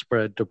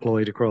widespread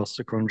deployed across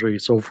the country.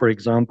 So for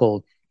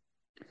example,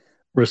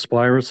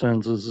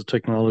 RespiraSense is a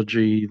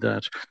technology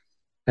that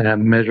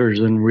measures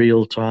in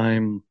real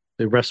time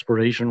the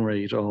respiration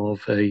rate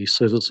of a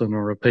citizen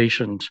or a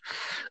patient.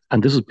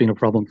 And this has been a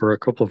problem for a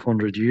couple of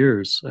 100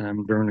 years.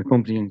 During a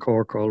company in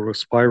Cork called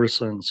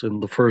RespiraSense, in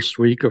the first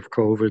week of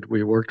COVID,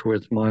 we worked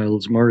with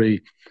Miles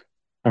Murray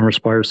and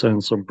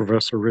RespiraSense and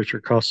Professor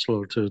Richard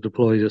Costello to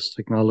deploy this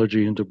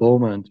technology into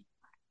Beaumont.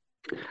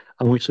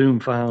 And we soon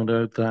found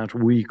out that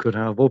we could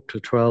have up to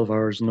 12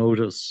 hours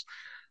notice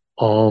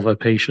of a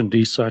patient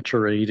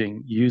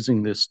desaturating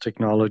using this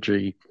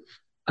technology.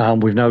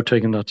 And we've now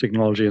taken that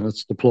technology and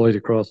it's deployed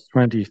across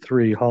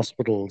 23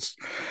 hospitals.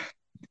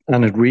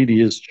 And it really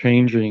is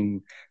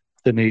changing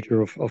the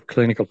nature of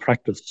clinical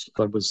practice.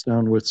 I was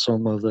down with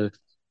some of the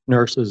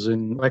nurses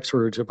in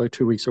Wexford about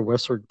 2 weeks at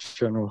Wexford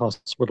General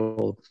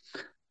Hospital,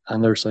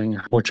 and they're saying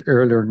how much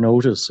earlier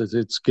notice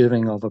it's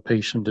giving of a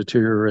patient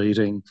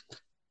deteriorating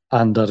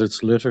and that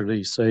it's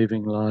literally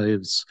saving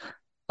lives.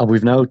 And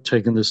we've now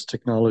taken this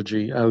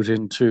technology out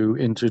into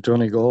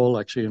Donegal,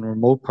 actually in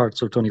remote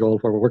parts of Donegal,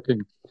 where we're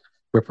working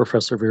with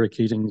Professor Vera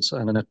Keatings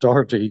and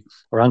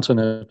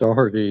Antoinette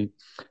Doherty.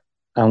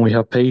 And we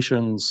have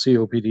patients,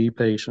 COPD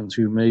patients,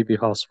 who may be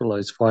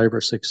hospitalized 5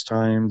 or 6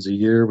 times a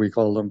year. We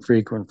call them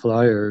frequent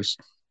flyers.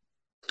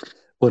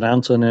 But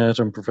Antoinette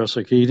and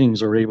Professor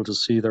Keatings are able to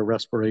see their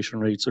respiration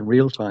rates in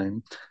real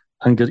time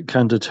and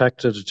can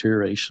detect a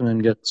deterioration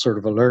and get sort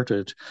of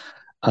alerted.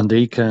 And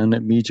they can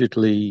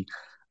immediately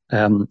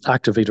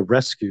activate a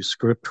rescue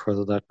script,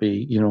 whether that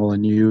be, an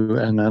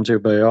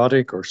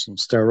antibiotic or some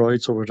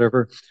steroids or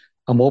whatever.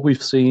 And what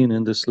we've seen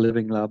in this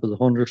living lab is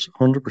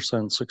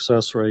 100%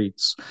 success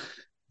rates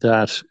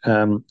that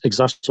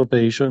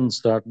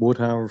exacerbations that would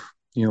have,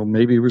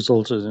 maybe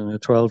resulted in a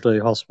 12-day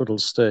hospital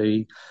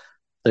stay,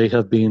 they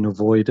have been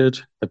avoided.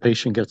 The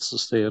patient gets to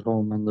stay at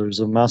home, and there's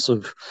a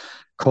massive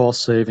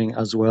cost saving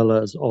as well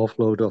as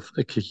offload of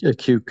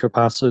acute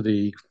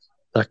capacity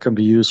that can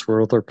be used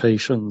for other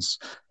patients.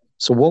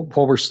 So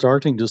what we're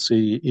starting to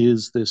see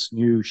is this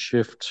new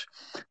shift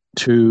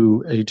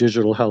to a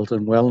digital health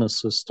and wellness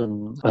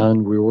system.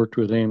 And we worked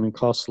with Eamon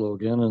Costello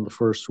again in the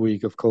first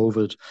week of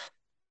COVID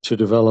to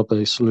develop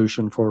a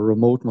solution for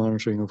remote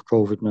monitoring of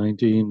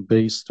COVID-19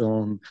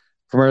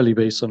 primarily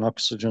based on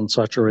oxygen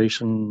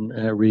saturation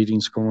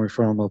readings coming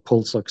from a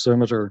pulse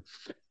oximeter.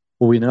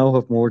 We now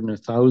have more than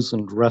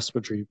 1,000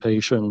 respiratory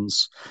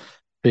patients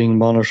being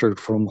monitored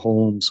from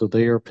home. So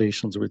they are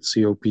patients with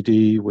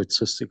COPD, with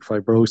cystic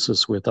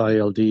fibrosis, with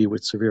ILD,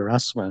 with severe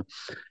asthma.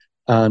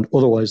 And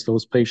otherwise,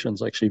 those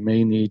patients actually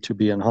may need to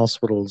be in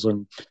hospitals.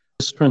 And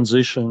this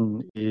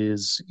transition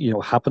is,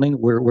 happening.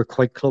 We're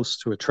quite close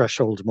to a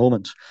threshold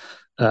moment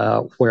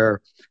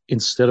where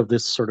instead of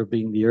this sort of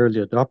being the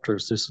early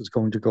adopters, this is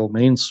going to go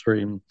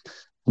mainstream.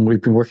 And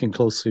we've been working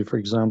closely, for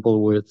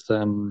example, with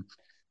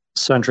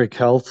Centric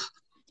Health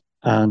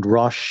and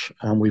Roche,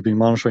 and we've been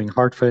monitoring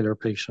heart failure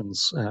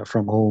patients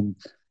from home.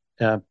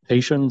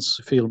 Patients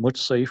feel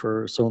much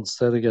safer. So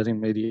instead of getting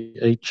maybe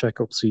 8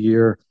 checkups a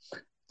year,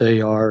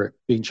 they are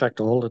being checked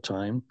all the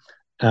time.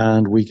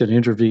 And we can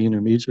intervene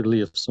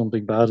immediately if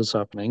something bad is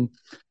happening.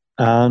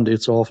 And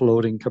it's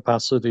offloading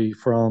capacity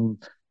from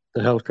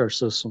the healthcare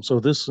system. So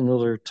this is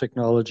another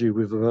technology.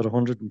 We've about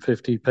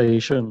 150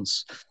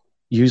 patients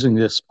using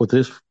this, but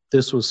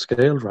this was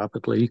scaled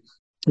rapidly.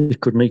 It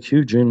could make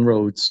huge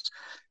inroads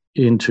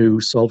into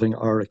solving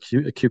our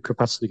acute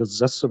capacity, because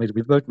it's estimated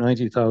we have about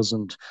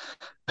 90,000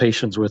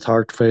 patients with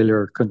heart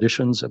failure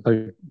conditions.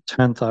 About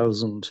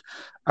 10,000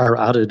 are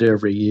added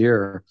every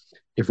year.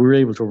 If we're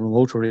able to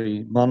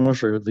remotely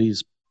monitor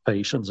these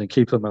patients and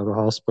keep them out of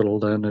hospital,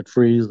 then it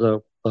frees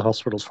the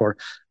hospitals for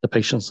the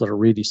patients that are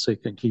really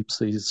sick and keeps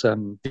these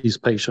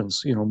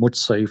patients, much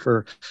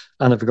safer,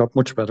 and have got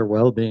much better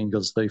well-being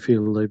because they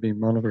feel they've been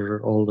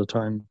monitored all the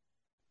time.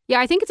 Yeah,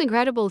 I think it's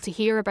incredible to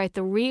hear about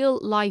the real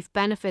life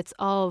benefits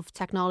of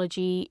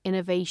technology,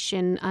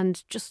 innovation,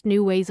 and just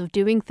new ways of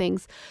doing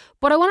things.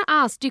 But I want to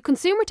ask, do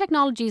consumer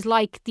technologies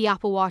like the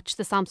Apple Watch,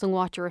 the Samsung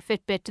Watch, or a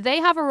Fitbit, do they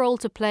have a role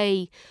to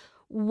play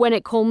when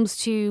it comes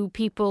to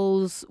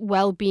people's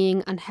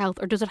well-being and health,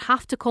 or does it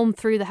have to come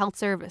through the health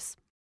service?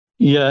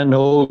 Yeah,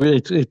 no,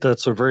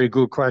 that's a very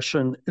good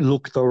question.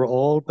 Look, they're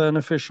all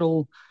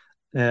beneficial.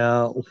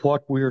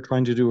 What we're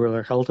trying to do with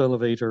our Health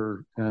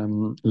Elevator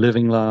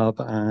Living Lab,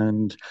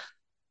 and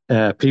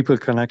people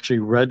can actually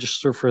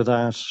register for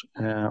that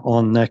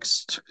on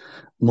next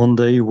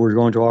Monday. We're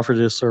going to offer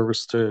this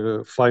service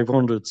to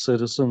 500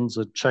 citizens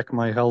at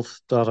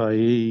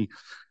checkmyhealth.ie.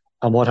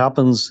 And what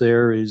happens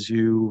there is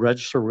you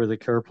register with a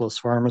CarePlus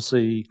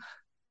pharmacy.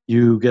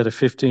 You get a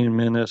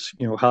 15-minute,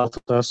 health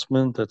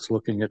assessment that's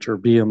looking at your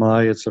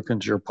BMI, it's looking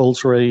at your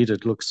pulse rate,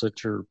 it looks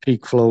at your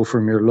peak flow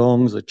from your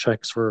lungs, it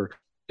checks for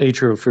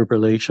atrial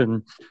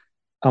fibrillation.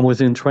 And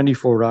within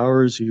 24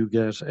 hours, you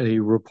get a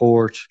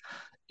report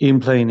in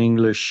plain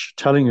English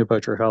telling you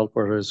about your health,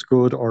 whether it's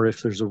good or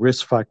if there's a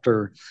risk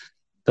factor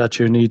that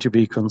you need to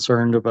be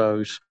concerned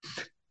about.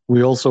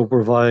 We also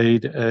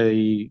provide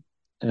an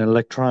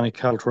electronic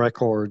health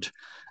record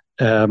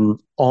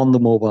on the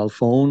mobile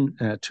phone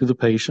to the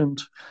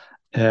patient,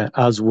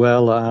 as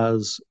well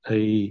as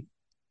a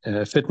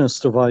fitness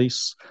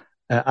device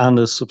and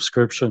a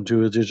subscription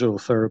to a digital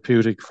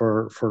therapeutic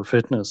for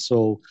fitness.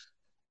 So,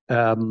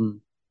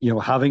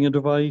 having a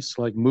device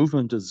like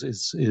movement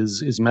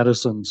is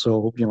medicine.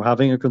 So,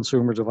 having a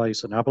consumer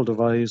device, an Apple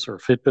device or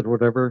Fitbit,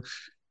 whatever,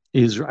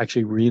 is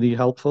actually really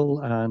helpful.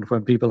 And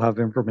when people have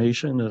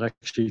information, it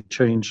actually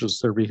changes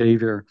their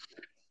behavior.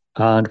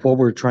 And what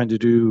we're trying to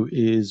do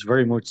is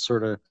very much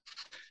sort of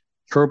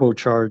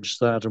turbocharge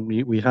that. And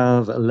we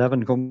have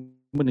 11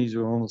 companies,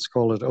 we almost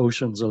call it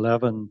Ocean's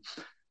 11,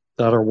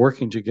 that are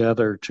working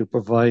together to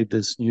provide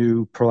this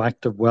new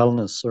proactive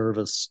wellness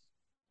service.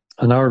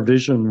 And our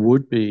vision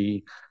would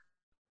be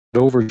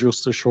that over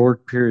just a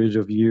short period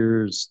of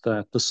years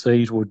that the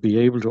state would be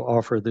able to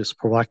offer this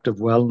proactive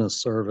wellness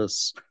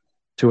service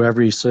to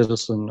every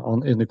citizen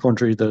in the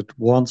country that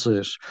wants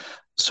it.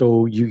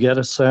 So you get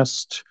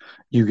assessed,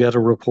 you get a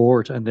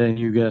report, and then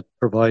you get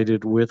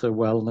provided with a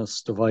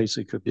wellness device.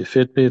 It could be a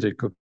Fitbit, it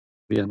could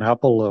be an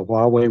Apple, a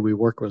Huawei. We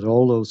work with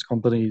all those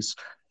companies.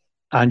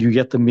 And you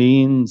get the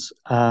means,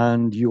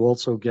 and you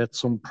also get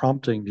some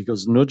prompting,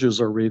 because nudges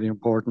are really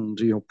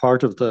important.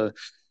 Part of the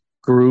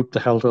group, the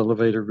Health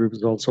Elevator Group,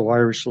 is also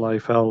Irish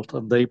Life Health,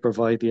 and they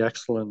provide the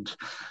excellent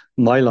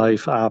My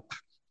Life app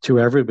to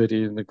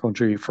everybody in the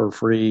country for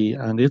free.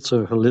 And it's a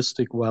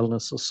holistic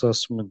wellness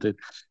assessment.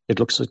 It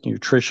looks at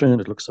nutrition,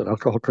 it looks at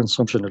alcohol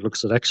consumption, it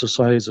looks at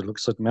exercise, it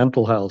looks at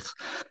mental health.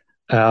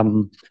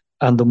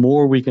 And the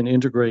more we can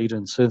integrate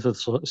and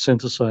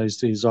synthesize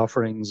these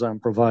offerings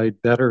and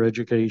provide better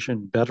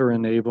education, better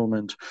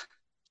enablement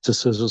to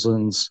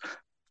citizens,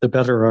 the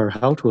better our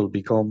health will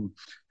become.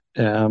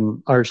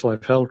 Irish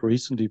Life Health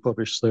recently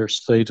published their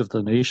State of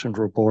the Nation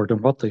report, and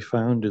what they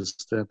found is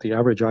that the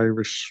average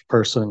Irish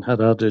person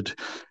had added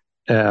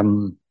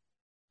 3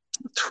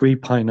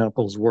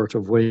 pineapples worth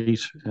of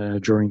weight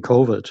during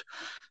COVID,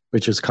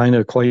 which is kind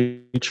of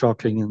quite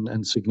shocking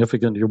and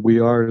significant. We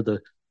are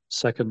the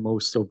second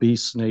most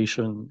obese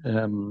nation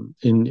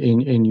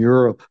in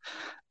Europe.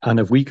 And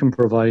if we can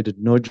provide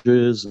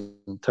nudges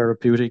and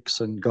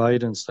therapeutics and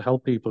guidance to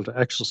help people to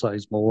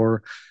exercise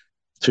more,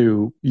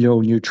 to,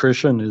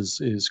 nutrition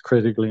is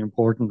critically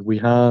important. We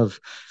have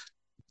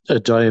a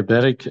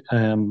diabetes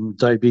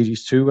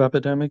 2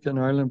 epidemic in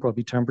Ireland.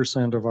 Probably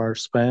 10% of our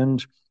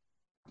spend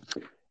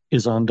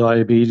is on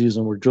diabetes,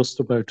 and we're just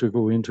about to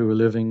go into a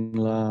living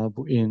lab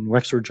in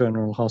Wexford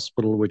General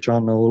Hospital with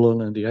John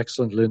Nolan and the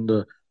excellent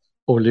Linda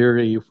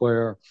O'Leary,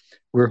 where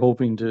we're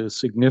hoping to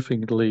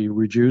significantly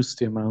reduce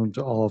the amount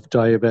of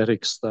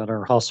diabetics that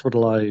are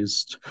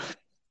hospitalized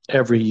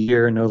every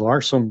year. Now, there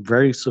are some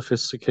very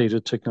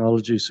sophisticated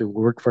technologies who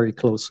work very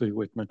closely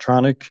with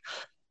Medtronic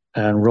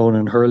and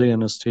Ronan Hurley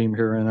and his team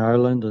here in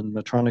Ireland. And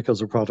Medtronic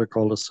has a product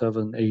called a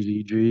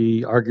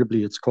 780G.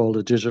 Arguably, it's called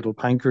a digital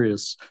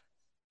pancreas.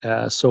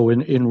 So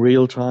in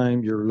real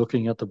time, you're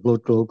looking at the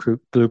blood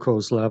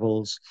glucose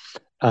levels.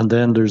 And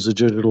then there's a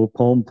digital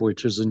pump,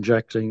 which is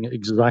injecting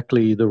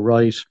exactly the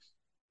right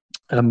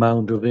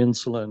amount of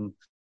insulin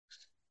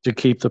to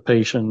keep the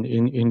patient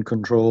in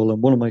control.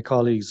 And one of my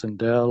colleagues in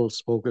Dell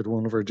spoke at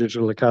one of our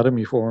Digital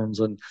Academy forums,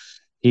 and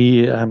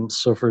he he's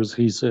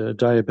a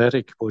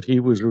diabetic, but he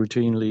was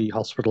routinely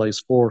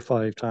hospitalized 4 or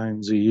 5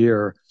 times a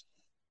year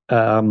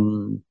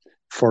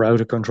for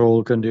out of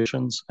control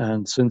conditions.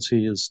 And since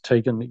he has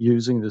taken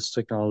using this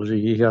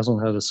technology, he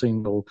hasn't had a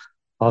single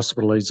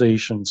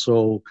hospitalization.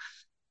 So,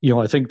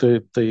 I think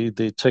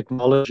the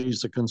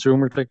technologies, the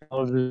consumer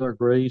technologies are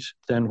great.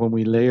 Then when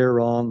we layer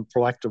on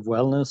proactive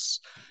wellness,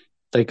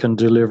 they can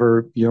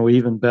deliver,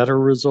 even better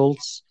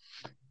results.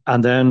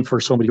 And then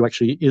for somebody who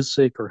actually is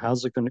sick or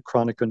has a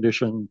chronic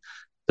condition,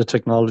 the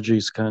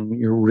technologies can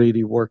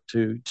really work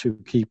to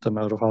keep them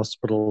out of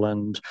hospital.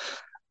 And,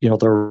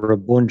 there are a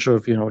bunch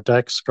of,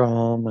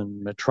 Dexcom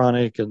and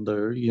Medtronic and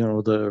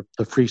the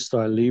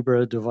Freestyle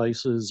Libre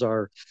devices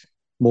are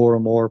more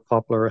and more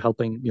popular,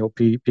 helping,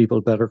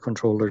 people better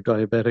control their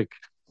diabetic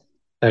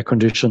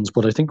conditions.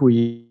 But I think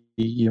we,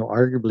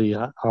 arguably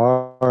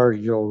are,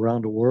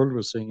 around the world,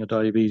 we're seeing a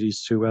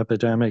diabetes 2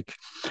 epidemic.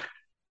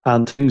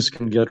 And things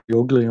can get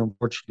ugly,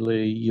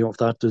 unfortunately, if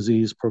that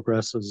disease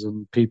progresses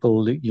and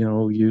people,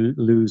 you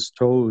lose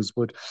toes.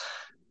 But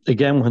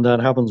again, when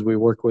that happens, we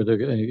work with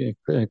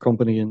a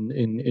company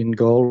in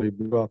Galway,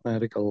 Blue Drop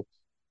Medical,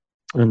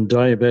 and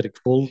diabetic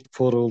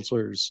foot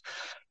ulcers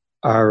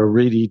are a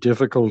really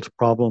difficult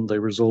problem. They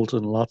result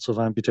in lots of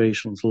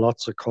amputations,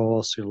 lots of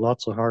costs,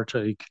 lots of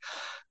heartache.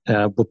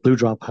 But Blue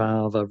Drop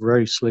have a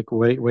very slick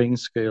weighing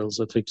scales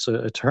that takes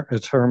a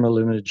thermal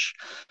image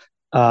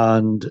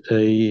and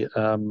a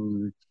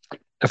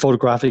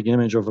photographic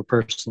image of a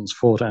person's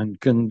foot and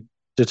can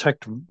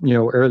detect,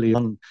 early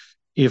on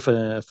if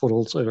a foot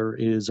ulcer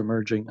is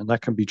emerging, and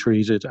that can be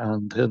treated.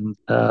 And then,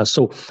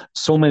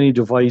 so many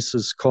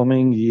devices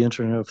coming. The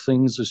Internet of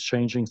Things is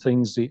changing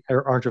things. The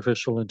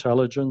artificial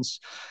intelligence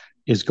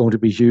is going to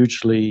be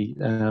hugely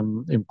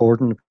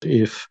important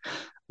if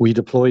we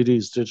deploy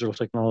these digital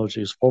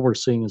technologies. What we're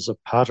seeing is a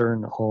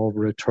pattern of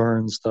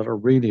returns that are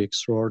really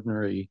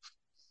extraordinary.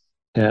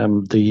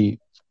 The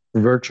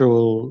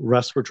virtual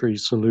respiratory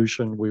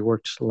solution, we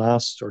worked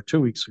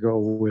 2 weeks ago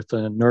with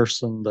a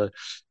nurse and the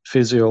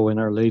physio in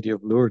Our Lady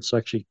of Lourdes,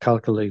 actually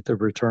calculate the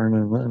return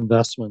on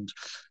investment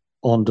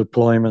on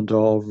deployment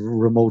of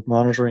remote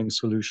monitoring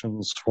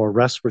solutions for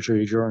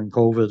respiratory during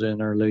COVID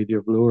in Our Lady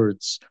of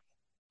Lourdes.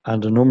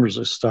 And the numbers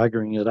are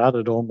staggering. It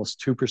added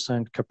almost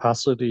 2%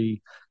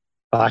 capacity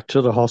back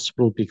to the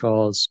hospital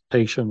because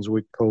patients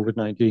with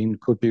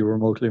COVID-19 could be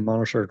remotely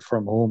monitored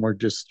from home or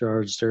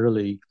discharged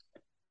early.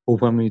 But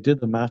when we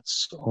did the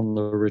maths on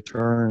the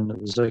return, it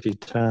was actually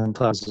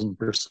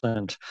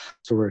 10,000%.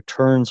 So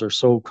returns are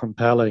so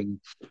compelling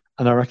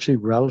and are actually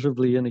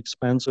relatively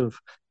inexpensive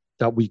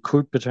that we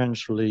could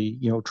potentially,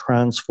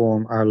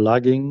 transform our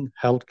lagging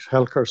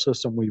healthcare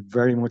system. We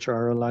very much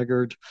are a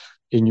laggard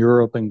in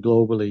Europe and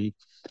globally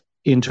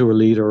into a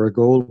leader. A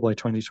goal by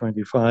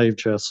 2025,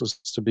 Jess, is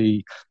to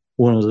be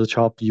one of the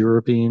top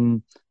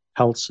European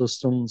health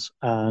systems,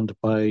 and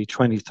by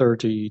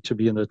 2030 to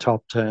be in the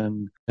top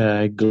 10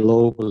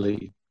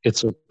 globally.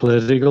 It's a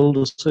political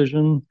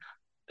decision,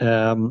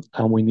 and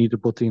we need to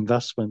put the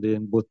investment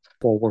in, but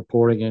what we're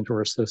pouring into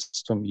our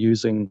system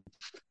using,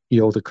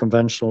 the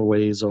conventional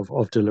ways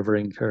of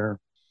delivering care.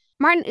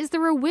 Martin, is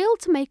there a will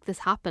to make this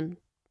happen?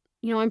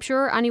 I'm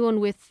sure anyone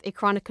with a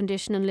chronic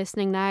condition and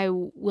listening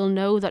now will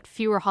know that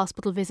fewer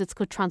hospital visits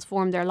could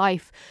transform their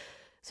life.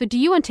 So do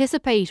you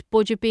anticipate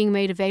budget being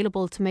made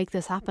available to make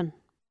this happen?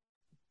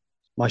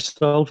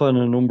 Myself and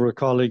a number of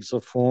colleagues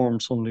have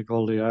formed something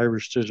called the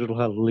Irish Digital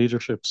Health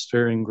Leadership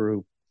Steering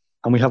Group.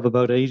 And we have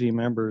about 80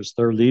 members.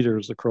 They're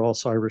leaders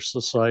across Irish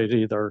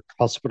society. They're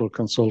hospital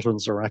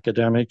consultants, they're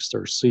academics,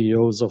 they're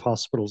CEOs of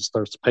hospitals,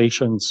 there's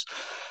patients,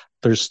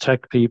 there's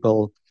tech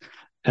people.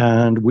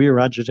 And we're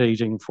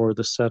agitating for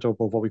the setup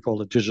of what we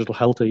call a digital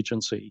health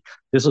agency.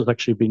 This has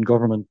actually been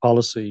government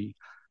policy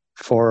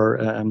for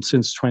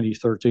since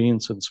 2013,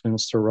 since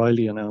Minister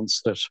Riley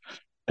announced that.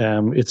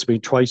 It's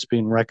been twice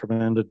been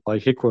recommended by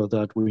HIQA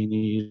that we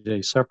need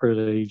a separate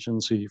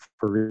agency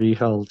for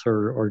e-health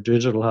or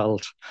digital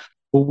health.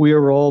 But we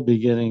are all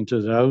beginning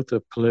to doubt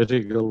the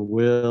political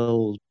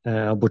will.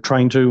 We're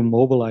trying to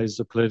mobilize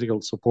the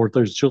political support.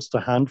 There's just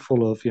a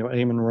handful of,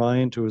 Eamon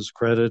Ryan, to his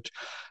credit,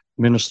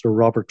 Minister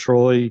Robert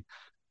Troy.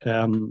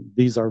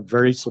 These are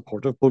very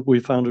supportive, but we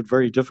found it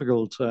very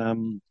difficult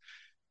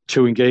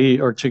to engage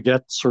or to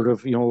get sort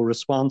of,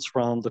 response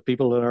from the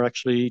people that are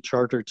actually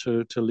chartered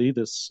to lead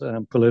this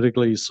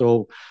politically.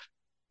 So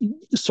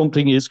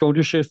something is going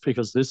to shift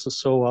because this is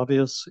so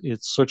obvious.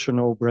 It's such a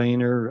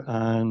no-brainer,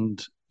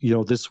 and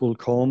this will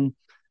come.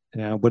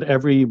 But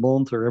every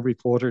month or every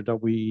quarter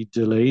that we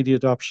delay the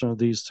adoption of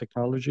these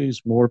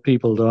technologies, more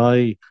people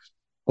die.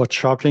 What's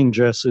shocking,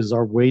 Jess, is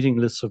our waiting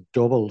lists have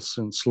doubled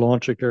since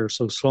Sláintecare.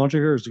 So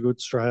Sláintecare is a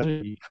good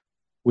strategy.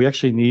 We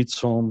actually need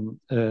some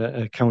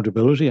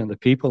accountability, and the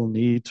people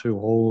need to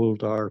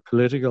hold our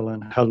political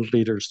and health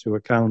leaders to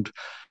account.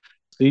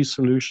 These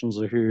solutions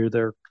are here.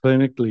 They're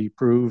clinically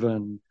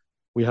proven.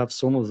 We have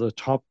some of the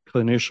top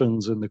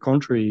clinicians in the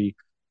country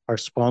are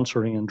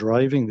sponsoring and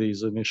driving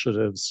these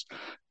initiatives,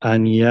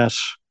 and yet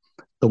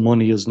the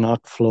money is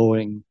not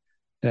flowing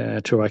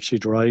to actually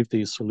drive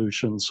these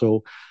solutions.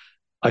 So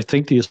I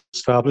think the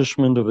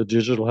establishment of a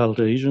digital health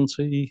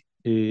agency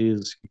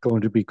is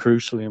going to be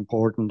crucially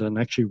important, and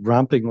actually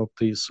ramping up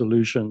these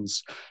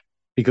solutions,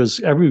 because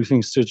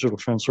everything's digital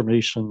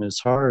transformation is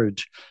hard.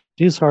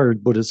 It is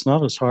hard, but it's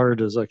not as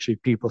hard as actually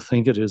people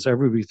think it is.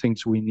 Everybody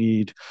thinks we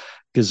need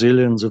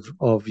gazillions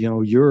of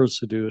euros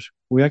to do it.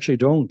 We actually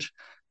don't.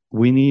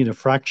 We need a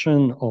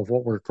fraction of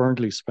what we're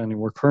currently spending.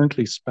 We're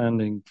currently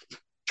spending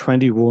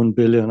 21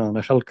 billion on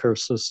a healthcare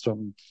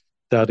system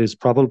that is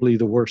probably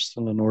the worst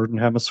in the Northern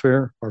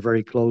Hemisphere, or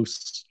very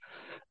close,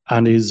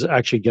 and is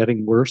actually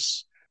getting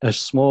worse. A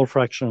small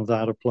fraction of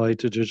that applied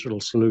to digital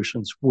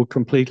solutions would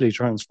completely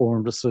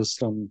transform the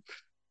system,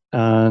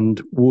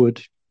 and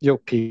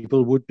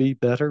people would be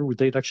better.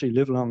 They'd actually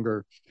live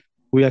longer.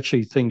 We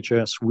actually think,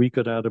 Jess, we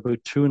could add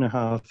about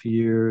 2.5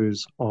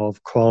 years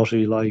of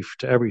quality life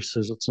to every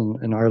citizen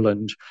in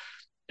Ireland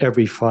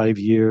every 5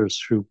 years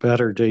through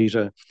better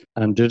data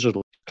and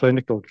digital.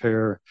 Clinical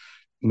care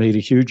made a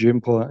huge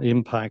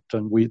impact,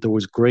 and there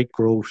was great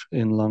growth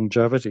in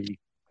longevity.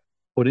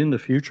 But in the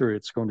future,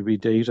 it's going to be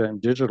data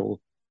and digital,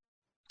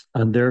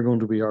 and they're going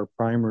to be our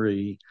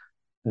primary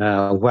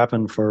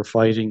weapon for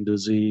fighting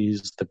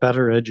disease. The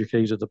better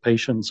educated the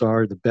patients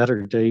are, the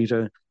better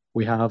data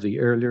we have, the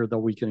earlier that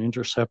we can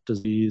intercept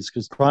disease,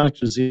 because chronic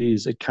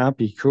disease, it can't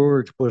be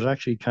cured, but it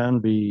actually can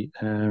be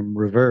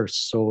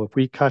reversed. So if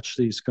we catch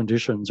these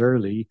conditions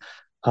early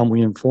and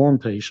we inform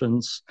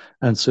patients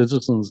and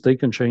citizens, they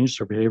can change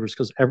their behaviors,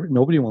 because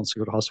nobody wants to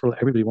go to hospital,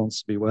 everybody wants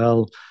to be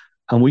well,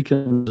 and we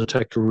can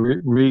detect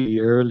really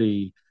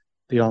early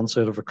the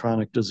onset of a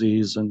chronic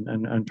disease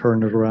and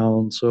turn it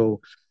around.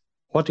 So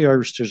what the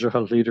Irish Digital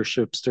Health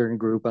Leadership Steering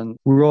Group, and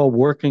we're all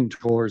working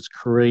towards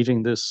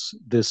creating this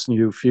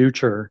new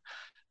future,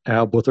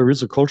 but there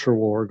is a culture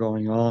war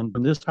going on,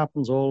 and this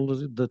happens all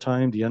the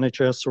time. The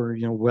NHS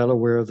are well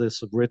aware of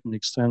this, have written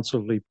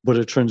extensively, but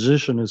a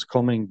transition is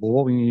coming. But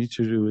what we need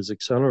to do is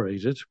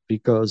accelerate it,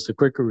 because the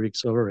quicker we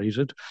accelerate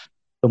it,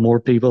 the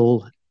more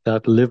people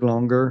that live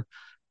longer,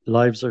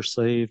 lives are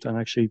saved, and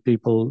actually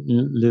people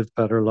live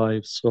better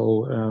lives.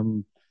 So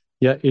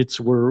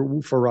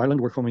for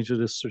Ireland, we're coming to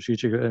this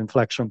strategic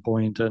inflection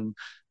point, and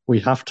we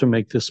have to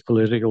make this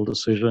political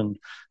decision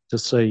to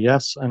say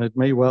yes. And it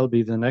may well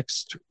be the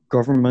next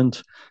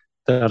government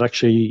that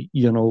actually,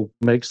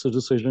 makes the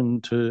decision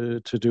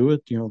to do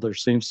it. There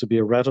seems to be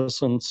a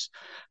reticence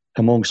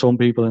among some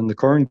people in the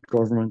current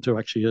government to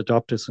actually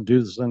adopt this and do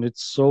this. And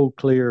it's so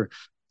clear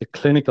the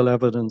clinical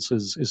evidence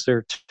is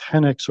there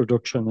 10x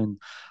reduction in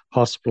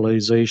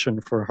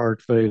hospitalization for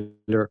heart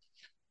failure,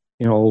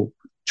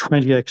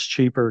 20x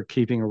cheaper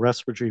keeping a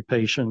respiratory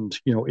patient,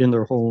 in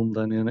their home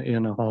than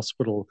in a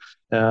hospital.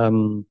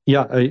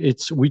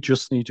 We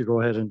just need to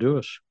go ahead and do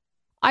it.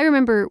 I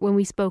remember when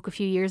we spoke a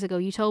few years ago,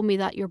 you told me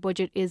that your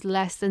budget is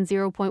less than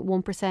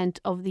 0.1%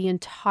 of the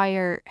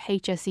entire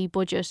HSE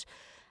budget.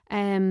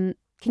 Can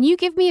you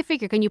give me a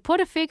figure? Can you put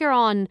a figure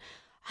on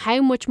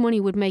how much money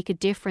would make a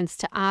difference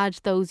to add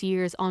those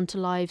years onto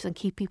lives and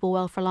keep people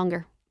well for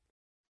longer?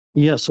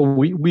 Yeah, so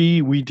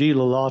we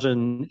deal a lot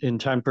in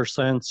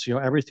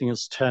 10%. Everything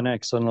is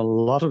 10x, and a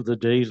lot of the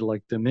data,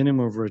 like the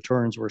minimum of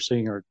returns we're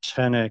seeing, are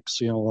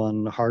 10x.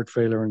 On heart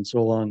failure and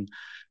so on.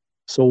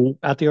 So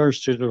at the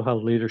Irish Digital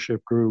Health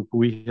Leadership Group,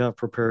 we have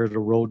prepared a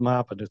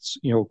roadmap, and it's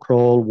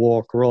crawl,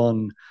 walk,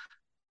 run.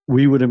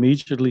 We would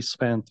immediately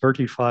spend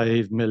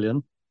 35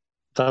 million.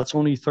 That's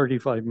only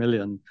 35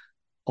 million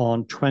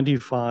on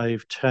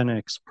 25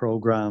 10x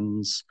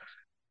programs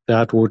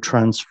that would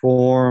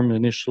transform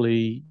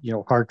initially,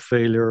 heart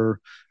failure,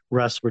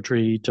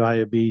 respiratory,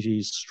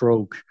 diabetes,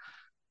 stroke.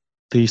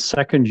 The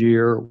second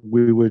year,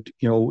 we would,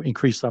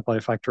 increase that by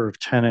a factor of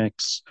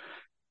 10x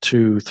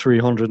to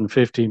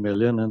 350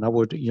 million, and that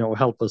would,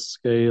 help us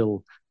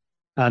scale.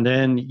 And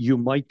then you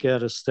might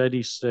get a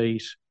steady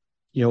state,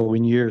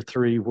 in year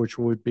 3, which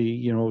would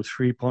be,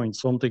 3 point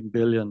something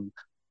billion.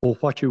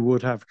 But what you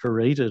would have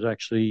created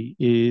actually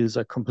is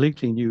a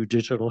completely new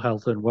digital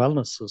health and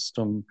wellness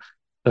system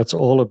that's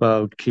all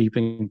about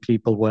keeping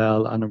people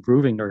well and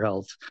improving their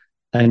health.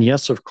 And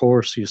yes, of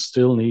course, you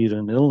still need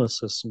an illness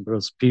system,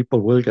 because people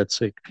will get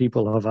sick,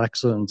 people have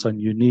accidents,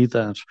 and you need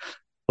that.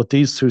 But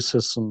these two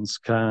systems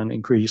can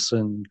increase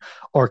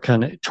or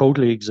can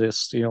totally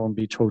exist, and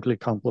be totally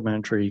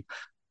complementary.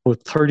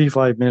 But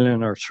 35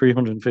 million or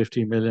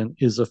 350 million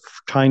is a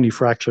tiny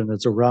fraction.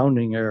 It's a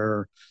rounding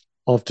error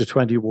of the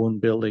 21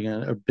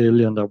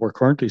 billion that we're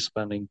currently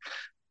spending.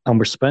 And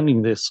we're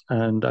spending this,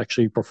 and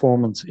actually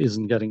performance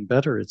isn't getting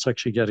better. It's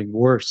actually getting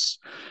worse.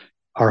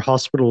 Our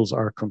hospitals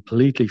are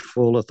completely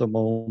full at the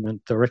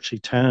moment. They're actually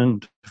 10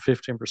 to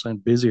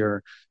 15%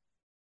 busier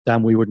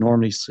than we would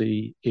normally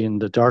see in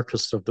the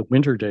darkest of the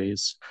winter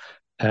days.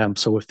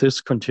 So if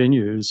this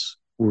continues,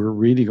 we're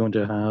really going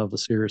to have a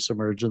serious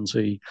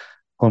emergency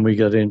when we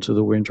get into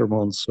the winter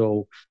months.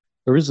 So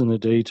there isn't a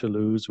day to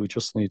lose. We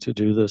just need to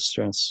do this,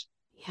 Jess.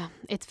 Yeah,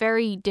 it's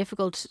very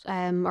difficult,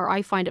 or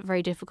I find it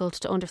very difficult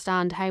to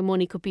understand how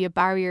money could be a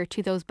barrier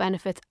to those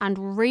benefits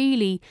and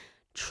really,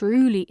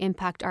 truly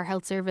impact our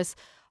health service.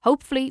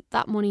 Hopefully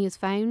that money is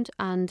found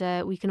and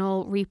we can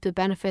all reap the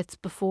benefits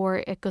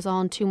before it goes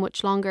on too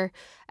much longer.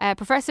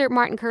 Professor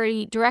Martin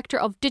Curley, Director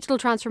of Digital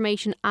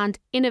Transformation and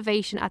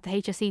Innovation at the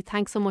HSE,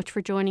 thanks so much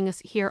for joining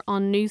us here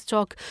on News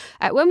Talk.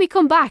 When we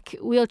come back,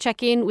 we'll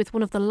check in with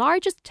one of the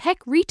largest tech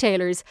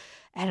retailers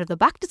out of the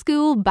back to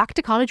school, back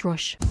to college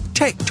rush.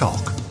 Tech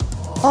Talk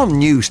on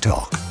News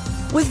Talk.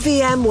 With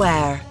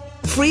VMware,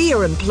 free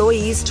your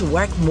employees to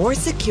work more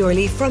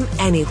securely from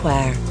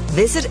anywhere.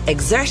 Visit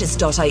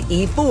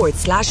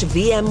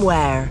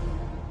exertis.ie/VMware.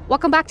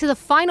 Welcome back to the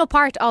final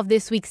part of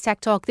this week's Tech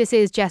Talk. This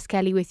is Jess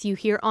Kelly with you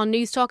here on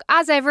News Talk.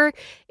 As ever,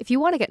 if you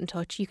want to get in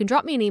touch, you can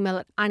drop me an email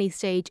at any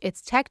stage.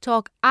 It's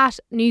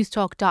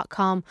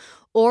techtalk@newstalk.com,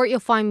 or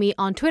you'll find me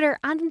on Twitter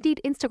and indeed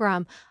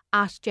Instagram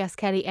at Jess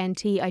Kelly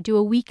NT. I do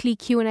a weekly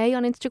Q&A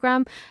on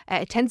Instagram.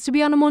 It tends to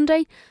be on a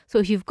Monday. So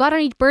if you've got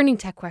any burning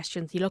tech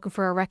questions, you're looking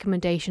for a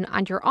recommendation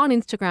and you're on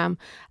Instagram,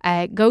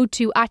 go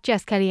to at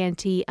Jess Kelly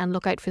NT and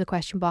look out for the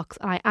question box.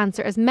 And I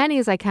answer as many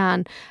as I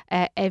can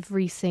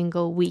every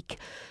single week.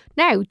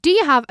 Now, do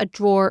you have a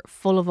drawer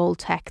full of old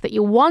tech that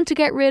you want to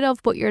get rid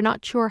of but you're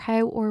not sure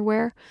how or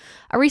where?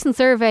 A recent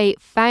survey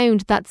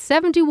found that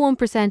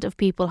 71% of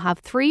people have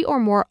 3 or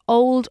more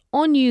old,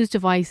 unused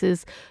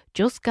devices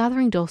just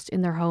gathering dust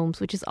in their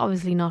homes, which is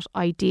obviously not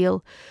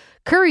ideal.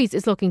 Currys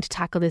is looking to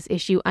tackle this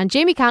issue, and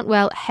Jamie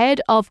Cantwell, Head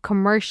of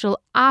Commercial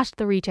at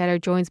the retailer,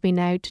 joins me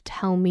now to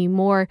tell me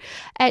more.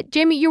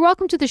 Jamie, you're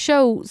welcome to the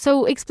show.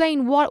 So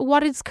explain,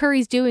 what is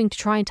Currys doing to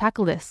try and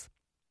tackle this?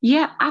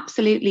 Yeah,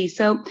 absolutely.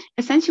 So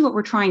essentially what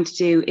we're trying to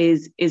do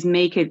is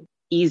make it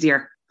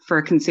easier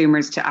for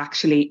consumers to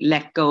actually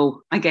let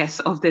go, I guess,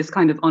 of this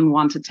kind of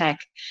unwanted tech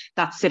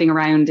that's sitting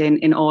around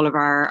in all of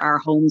our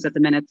homes at the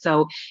minute.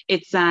 So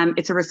it's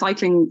a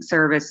recycling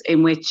service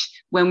in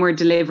which, when we're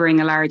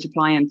delivering a large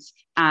appliance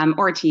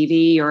or a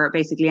TV or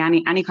basically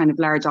any kind of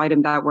large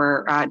item that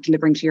we're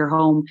delivering to your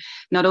home,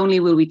 not only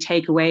will we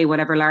take away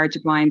whatever large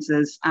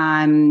appliances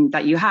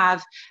that you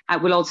have,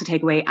 we'll also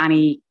take away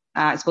any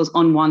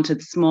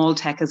unwanted small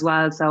tech as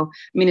well. So,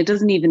 it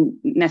doesn't even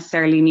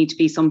necessarily need to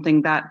be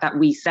something that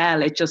we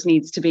sell. It just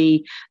needs to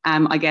be,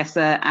 an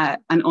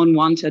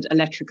unwanted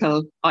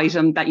electrical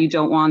item that you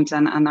don't want.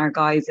 And our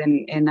guys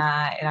in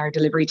our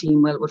delivery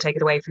team will take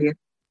it away for you.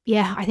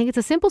 Yeah, I think it's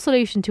a simple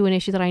solution to an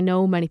issue that I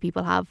know many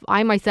people have.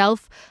 I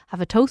myself have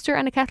a toaster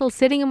and a kettle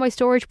sitting in my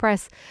storage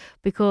press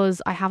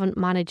because I haven't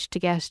managed to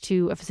get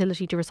to a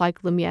facility to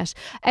recycle them yet.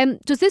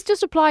 Does this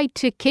just apply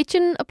to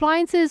kitchen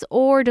appliances,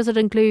 or does it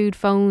include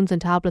phones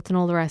and tablets and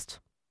all the rest?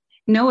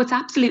 No, it's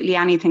absolutely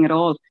anything at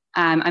all.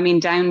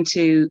 Down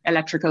to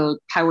electrical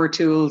power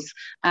tools.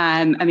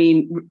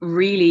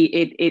 Really,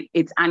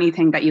 it's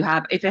anything that you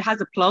have. If it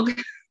has a plug,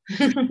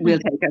 we'll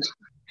take it.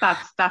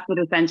 That's it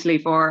essentially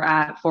for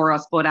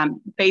us. But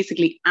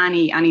basically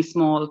any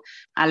small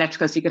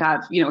electrical. So you could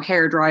have,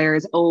 hair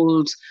dryers,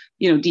 old,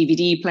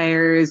 DVD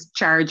players,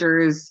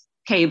 chargers,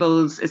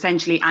 cables,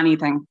 essentially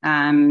anything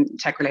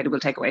tech related we'll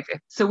take away for you.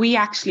 So we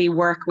actually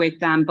work with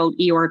both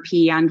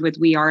ERP and with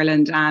We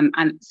Ireland,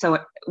 and so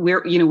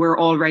we're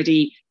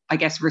already, I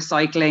guess,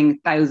 recycling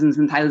thousands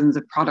and thousands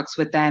of products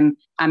with them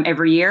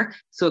every year.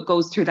 So it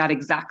goes through that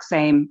exact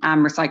same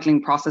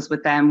recycling process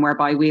with them,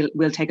 whereby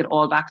we'll take it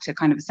all back to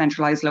kind of a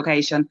centralised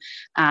location,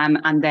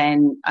 and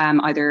then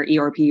either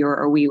ERP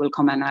or we will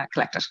come and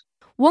collect it.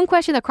 One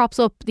question that crops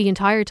up the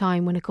entire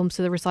time when it comes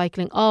to the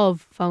recycling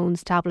of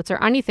phones, tablets,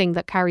 or anything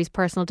that carries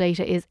personal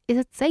data is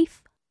it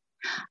safe?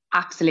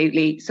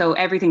 Absolutely. So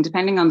everything,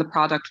 depending on the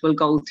product, will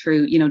go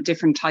through,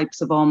 different types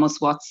of almost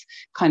what's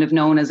kind of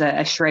known as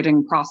a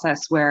shredding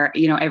process, where,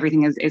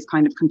 everything is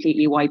kind of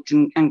completely wiped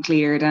and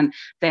cleared, and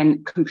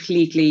then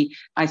completely,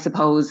 I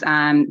suppose,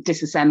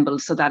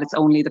 disassembled, so that it's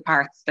only the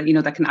parts that,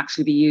 that can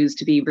actually be used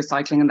to be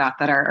recycling, and that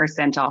are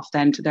sent off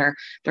then to their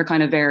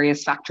kind of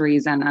various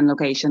factories and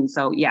locations.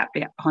 So yeah,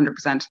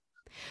 100%.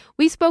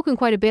 We've spoken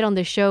quite a bit on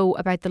this show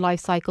about the life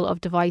cycle of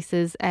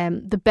devices,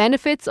 the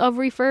benefits of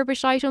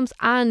refurbished items,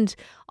 and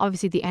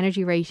obviously the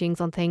energy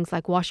ratings on things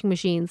like washing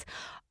machines.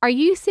 Are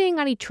you seeing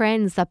any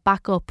trends that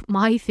back up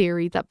my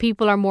theory that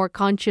people are more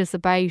conscious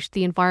about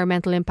the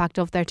environmental impact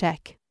of their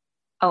tech?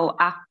 Oh,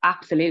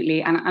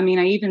 absolutely. And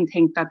I even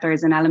think that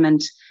there's an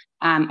element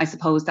I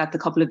suppose that the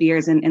couple of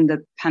years in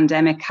the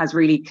pandemic has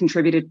really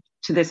contributed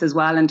to this as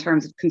well, in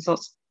terms of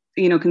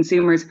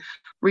consumers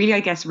really,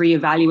 I guess,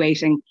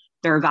 reevaluating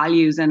their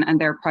values and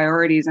their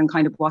priorities and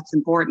kind of what's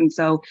important.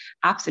 So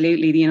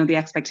absolutely, the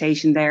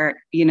expectation there,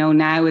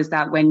 now is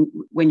that when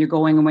you're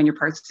going and when you're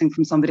purchasing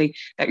from somebody,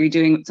 that you're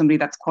doing with somebody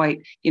that's quite,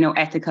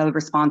 ethical,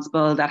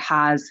 responsible, that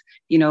has,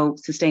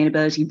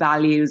 sustainability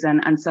values.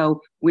 And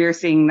so we're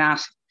seeing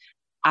that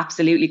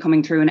absolutely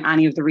coming through in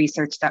any of the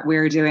research that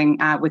we're doing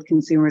with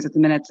consumers at the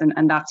minute,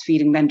 and that's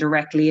feeding then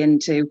directly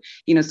into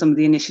some of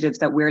the initiatives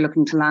that we're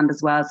looking to land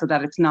as well, so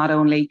that it's not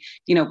only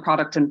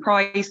product and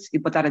price,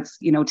 but that it's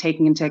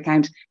taking into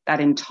account that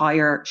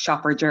entire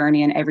shopper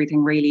journey and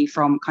everything really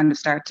from kind of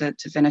start to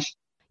finish.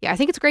 Yeah, I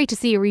think it's great to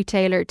see a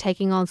retailer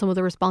taking on some of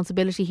the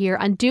responsibility here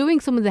and doing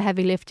some of the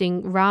heavy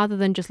lifting rather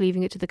than just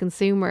leaving it to the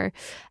consumer.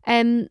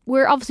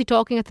 We're obviously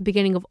talking at the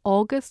beginning of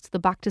August. The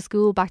back to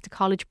school, back to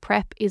college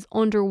prep is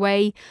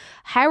underway.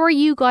 How are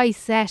you guys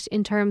set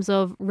in terms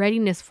of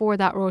readiness for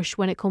that rush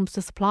when it comes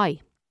to supply?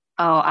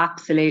 Oh,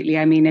 absolutely.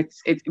 I mean,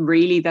 it's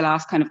really the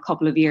last kind of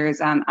couple of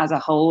years as a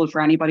whole for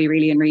anybody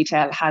really in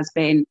retail has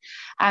been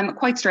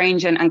quite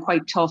strange and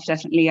quite tough,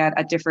 definitely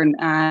at different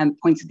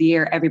points of the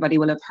year. Everybody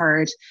will have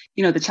heard,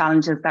 the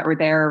challenges that were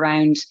there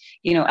around,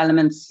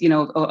 elements,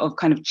 of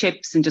kind of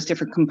chips and just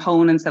different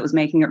components that was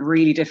making it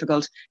really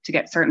difficult to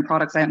get certain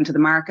products out into the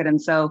market.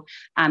 And so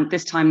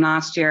this time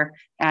last year,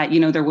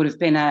 there would have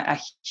been a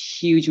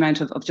huge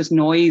amount of just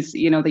noise, that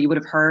you would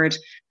have heard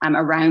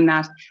around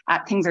that.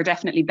 Things are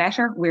definitely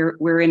better.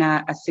 We're in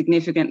a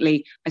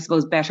significantly, I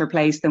suppose, better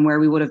place than where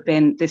we would have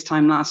been this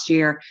time last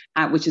year,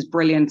 which is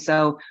brilliant.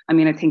 So, I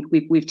mean, I think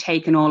we've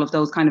taken all of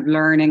those kind of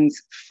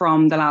learnings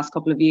from the last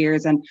couple of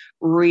years and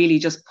really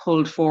just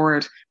pulled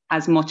forward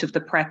as much of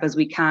the prep as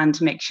we can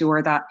to make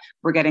sure that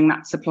we're getting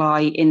that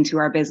supply into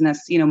our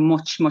business,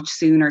 much, much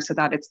sooner, so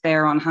that it's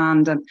there on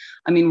hand. And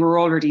I mean,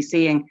 we're already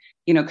seeing,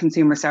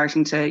 consumers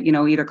starting to,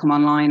 either come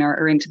online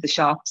or into the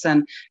shops.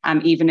 And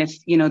even if,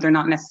 they're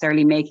not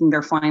necessarily making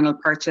their final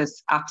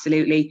purchase,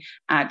 absolutely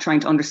trying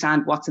to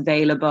understand what's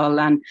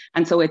available. And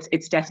so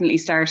it's definitely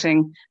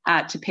starting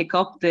to pick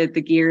up. The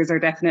gears are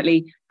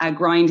definitely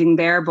grinding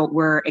there, but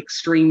we're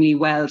extremely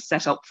well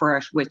set up for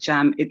it, which,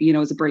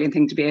 is a brilliant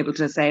thing to be able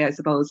to say, I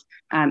suppose,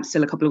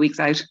 still a couple of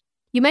weeks out.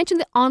 You mentioned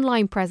the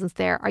online presence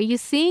there. Are you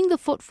seeing the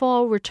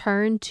footfall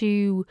return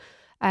to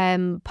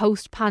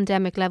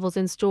post-pandemic levels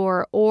in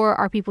store, or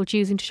are people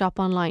choosing to shop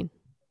online?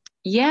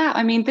 Yeah,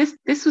 I mean,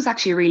 this was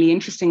actually a really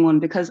interesting one,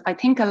 because I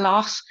think a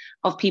lot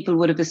of people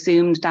would have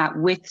assumed that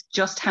with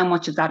just how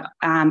much of that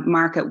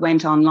market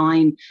went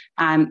online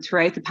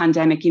throughout the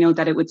pandemic,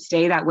 that it would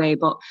stay that way.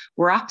 But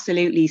we're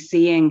absolutely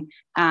seeing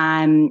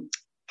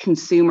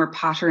consumer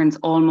patterns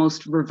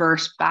almost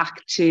revert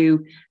back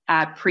to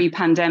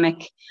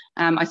pre-pandemic,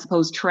 I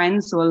suppose,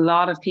 trends. So a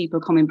lot of people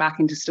coming back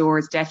into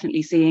stores,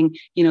 definitely seeing,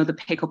 the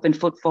pickup in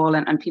footfall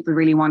and people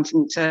really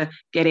wanting to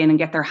get in and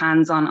get their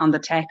hands on the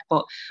tech.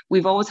 But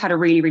we've always had a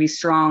really, really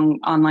strong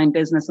online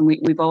business, and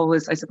we've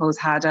always, I suppose,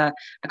 had a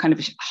kind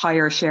of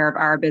higher share of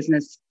our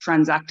business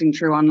transacting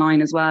through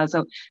online as well.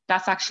 So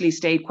that's actually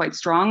stayed quite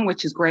strong,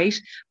 which is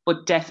great.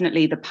 But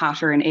definitely the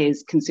pattern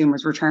is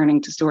consumers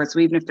returning to stores. So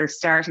even if they're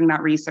starting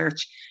that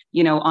research,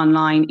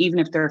 online, even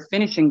if they're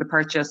finishing the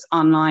purchase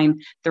online,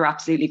 they're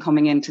absolutely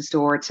coming into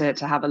store to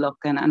have a look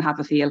and have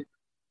a feel.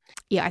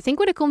 Yeah, I think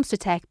when it comes to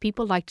tech,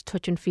 people like to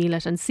touch and feel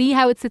it and see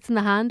how it sits in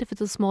the hand if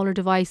it's a smaller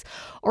device.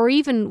 Or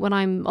even when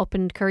I'm up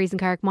in Curry's and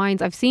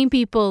Carrickmines, I've seen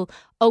people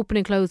open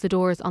and close the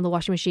doors on the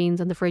washing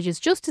machines and the fridges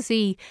just to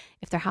see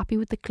if they're happy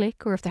with the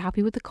click or if they're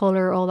happy with the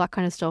colour, all that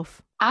kind of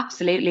stuff.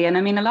 Absolutely. And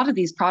I mean, a lot of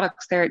these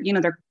products, they're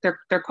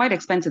quite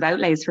expensive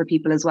outlays for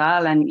people as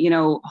well. And,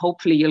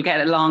 hopefully you'll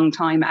get a long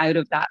time out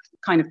of that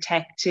kind of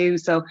tech too.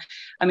 So,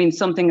 I mean,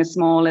 something as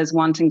small as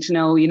wanting to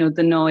know,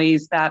 the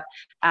noise that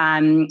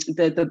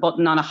the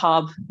button on a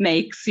hob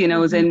makes,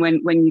 as in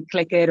when you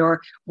click it, or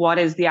what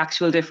is the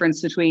actual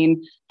difference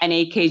between an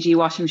 8 kg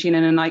washing machine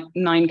and a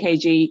 9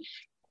 kg.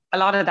 A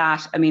lot of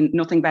that, I mean,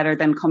 nothing better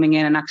than coming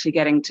in and actually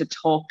getting to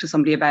talk to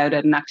somebody about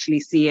it and actually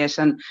see it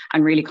and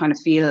really kind of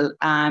feel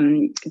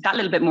that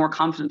little bit more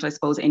confident, I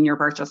suppose, in your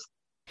purchase.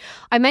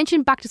 I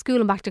mentioned back to school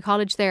and back to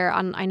college there,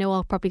 and I know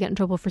I'll probably get in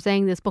trouble for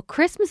saying this, but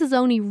Christmas is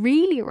only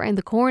really around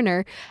the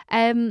corner.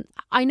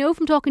 I know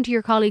from talking to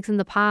your colleagues in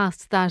the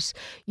past that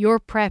your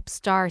prep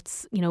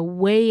starts,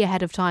 way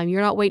ahead of time.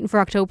 You're not waiting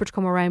for October to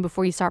come around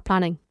before you start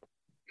planning.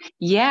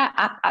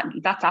 Yeah,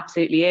 that's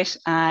absolutely it.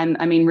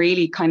 I mean,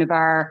 really kind of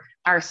our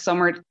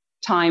summer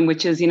time,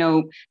 which is,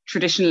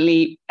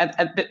 traditionally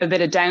a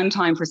bit of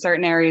downtime for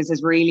certain areas,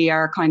 is really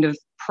our kind of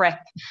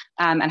prep,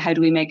 and how do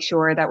we make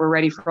sure that we're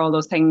ready for all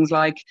those things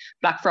like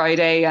Black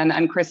Friday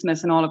and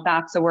Christmas and all of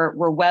that. So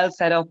we're well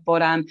set up,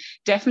 but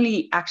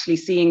definitely actually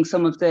seeing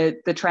some of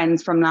the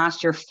trends from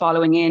last year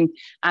following in,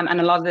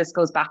 and a lot of this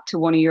goes back to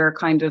one of your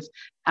kind of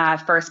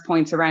first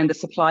points around the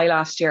supply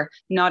last year.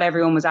 Not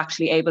everyone was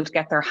actually able to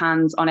get their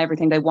hands on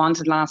everything they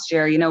wanted last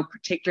year,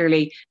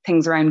 particularly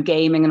things around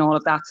gaming and all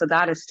of that. So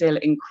that is still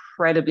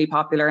incredibly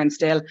popular and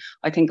still,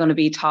 I think, going to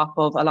be top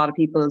of a lot of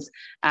people's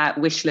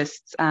wish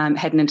lists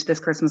heading into this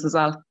Christmas as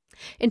well.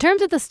 In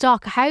terms of the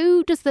stock,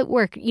 how does that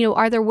work?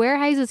 Are there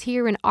warehouses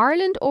here in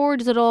Ireland, or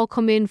does it all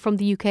come in from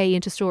the UK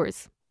into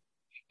stores?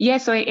 Yeah,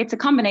 so it's a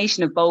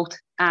combination of both.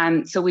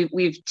 So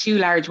we've 2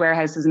 large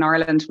warehouses in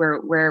Ireland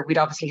where we'd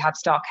obviously have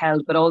stock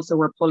held, but also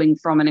we're pulling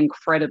from an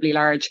incredibly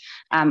large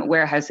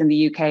warehouse in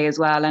the UK as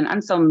well.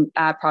 And some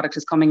product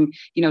is coming,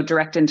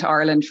 direct into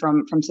Ireland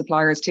from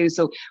suppliers too.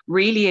 So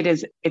really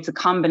it's a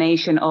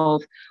combination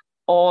of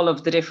all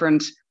of the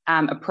different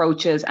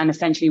approaches and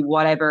essentially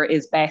whatever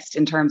is best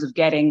in terms of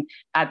getting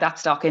that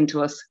stock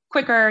into us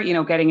quicker,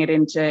 getting it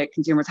into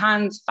consumers'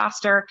 hands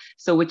faster.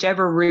 So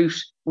whichever route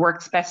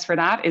works best for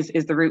that is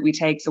the route we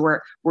take. So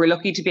we're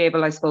lucky to be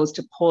able, I suppose,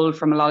 to pull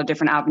from a lot of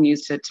different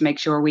avenues to make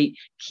sure we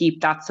keep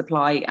that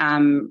supply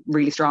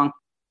really strong.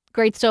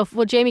 Great stuff.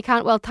 Well, Jamie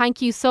Cantwell,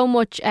 thank you so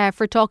much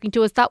for talking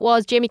to us. That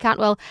was Jamie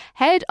Cantwell,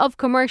 Head of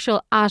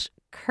Commercial at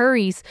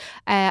Currys.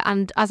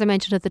 And as I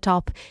mentioned at the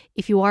top,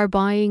 if you are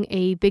buying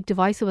a big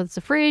device, whether it's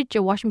a fridge,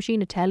 a washing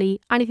machine, a telly,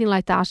 anything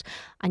like that,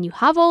 and you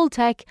have old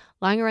tech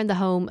lying around the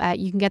home,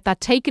 you can get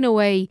that taken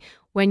away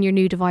when your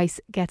new device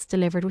gets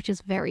delivered, which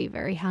is very,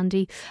 very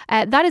handy.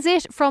 That is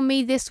it from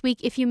me this week.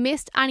 If you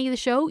missed any of the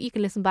show, you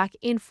can listen back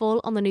in full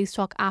on the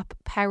Newstalk app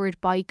powered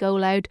by Go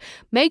Loud.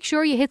 Make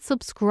sure you hit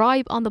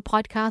subscribe on the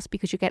podcast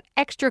because you get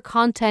extra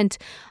content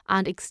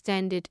and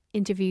extended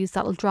interviews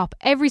that'll drop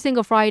every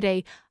single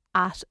Friday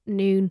at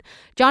noon.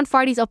 John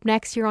Fardy's up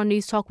next here on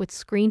Newstalk with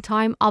Screen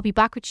Time. I'll be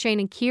back with Shane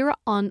and Ciara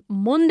on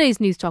Monday's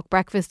Newstalk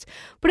Breakfast.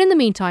 But in the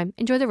meantime,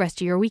 enjoy the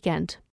rest of your weekend.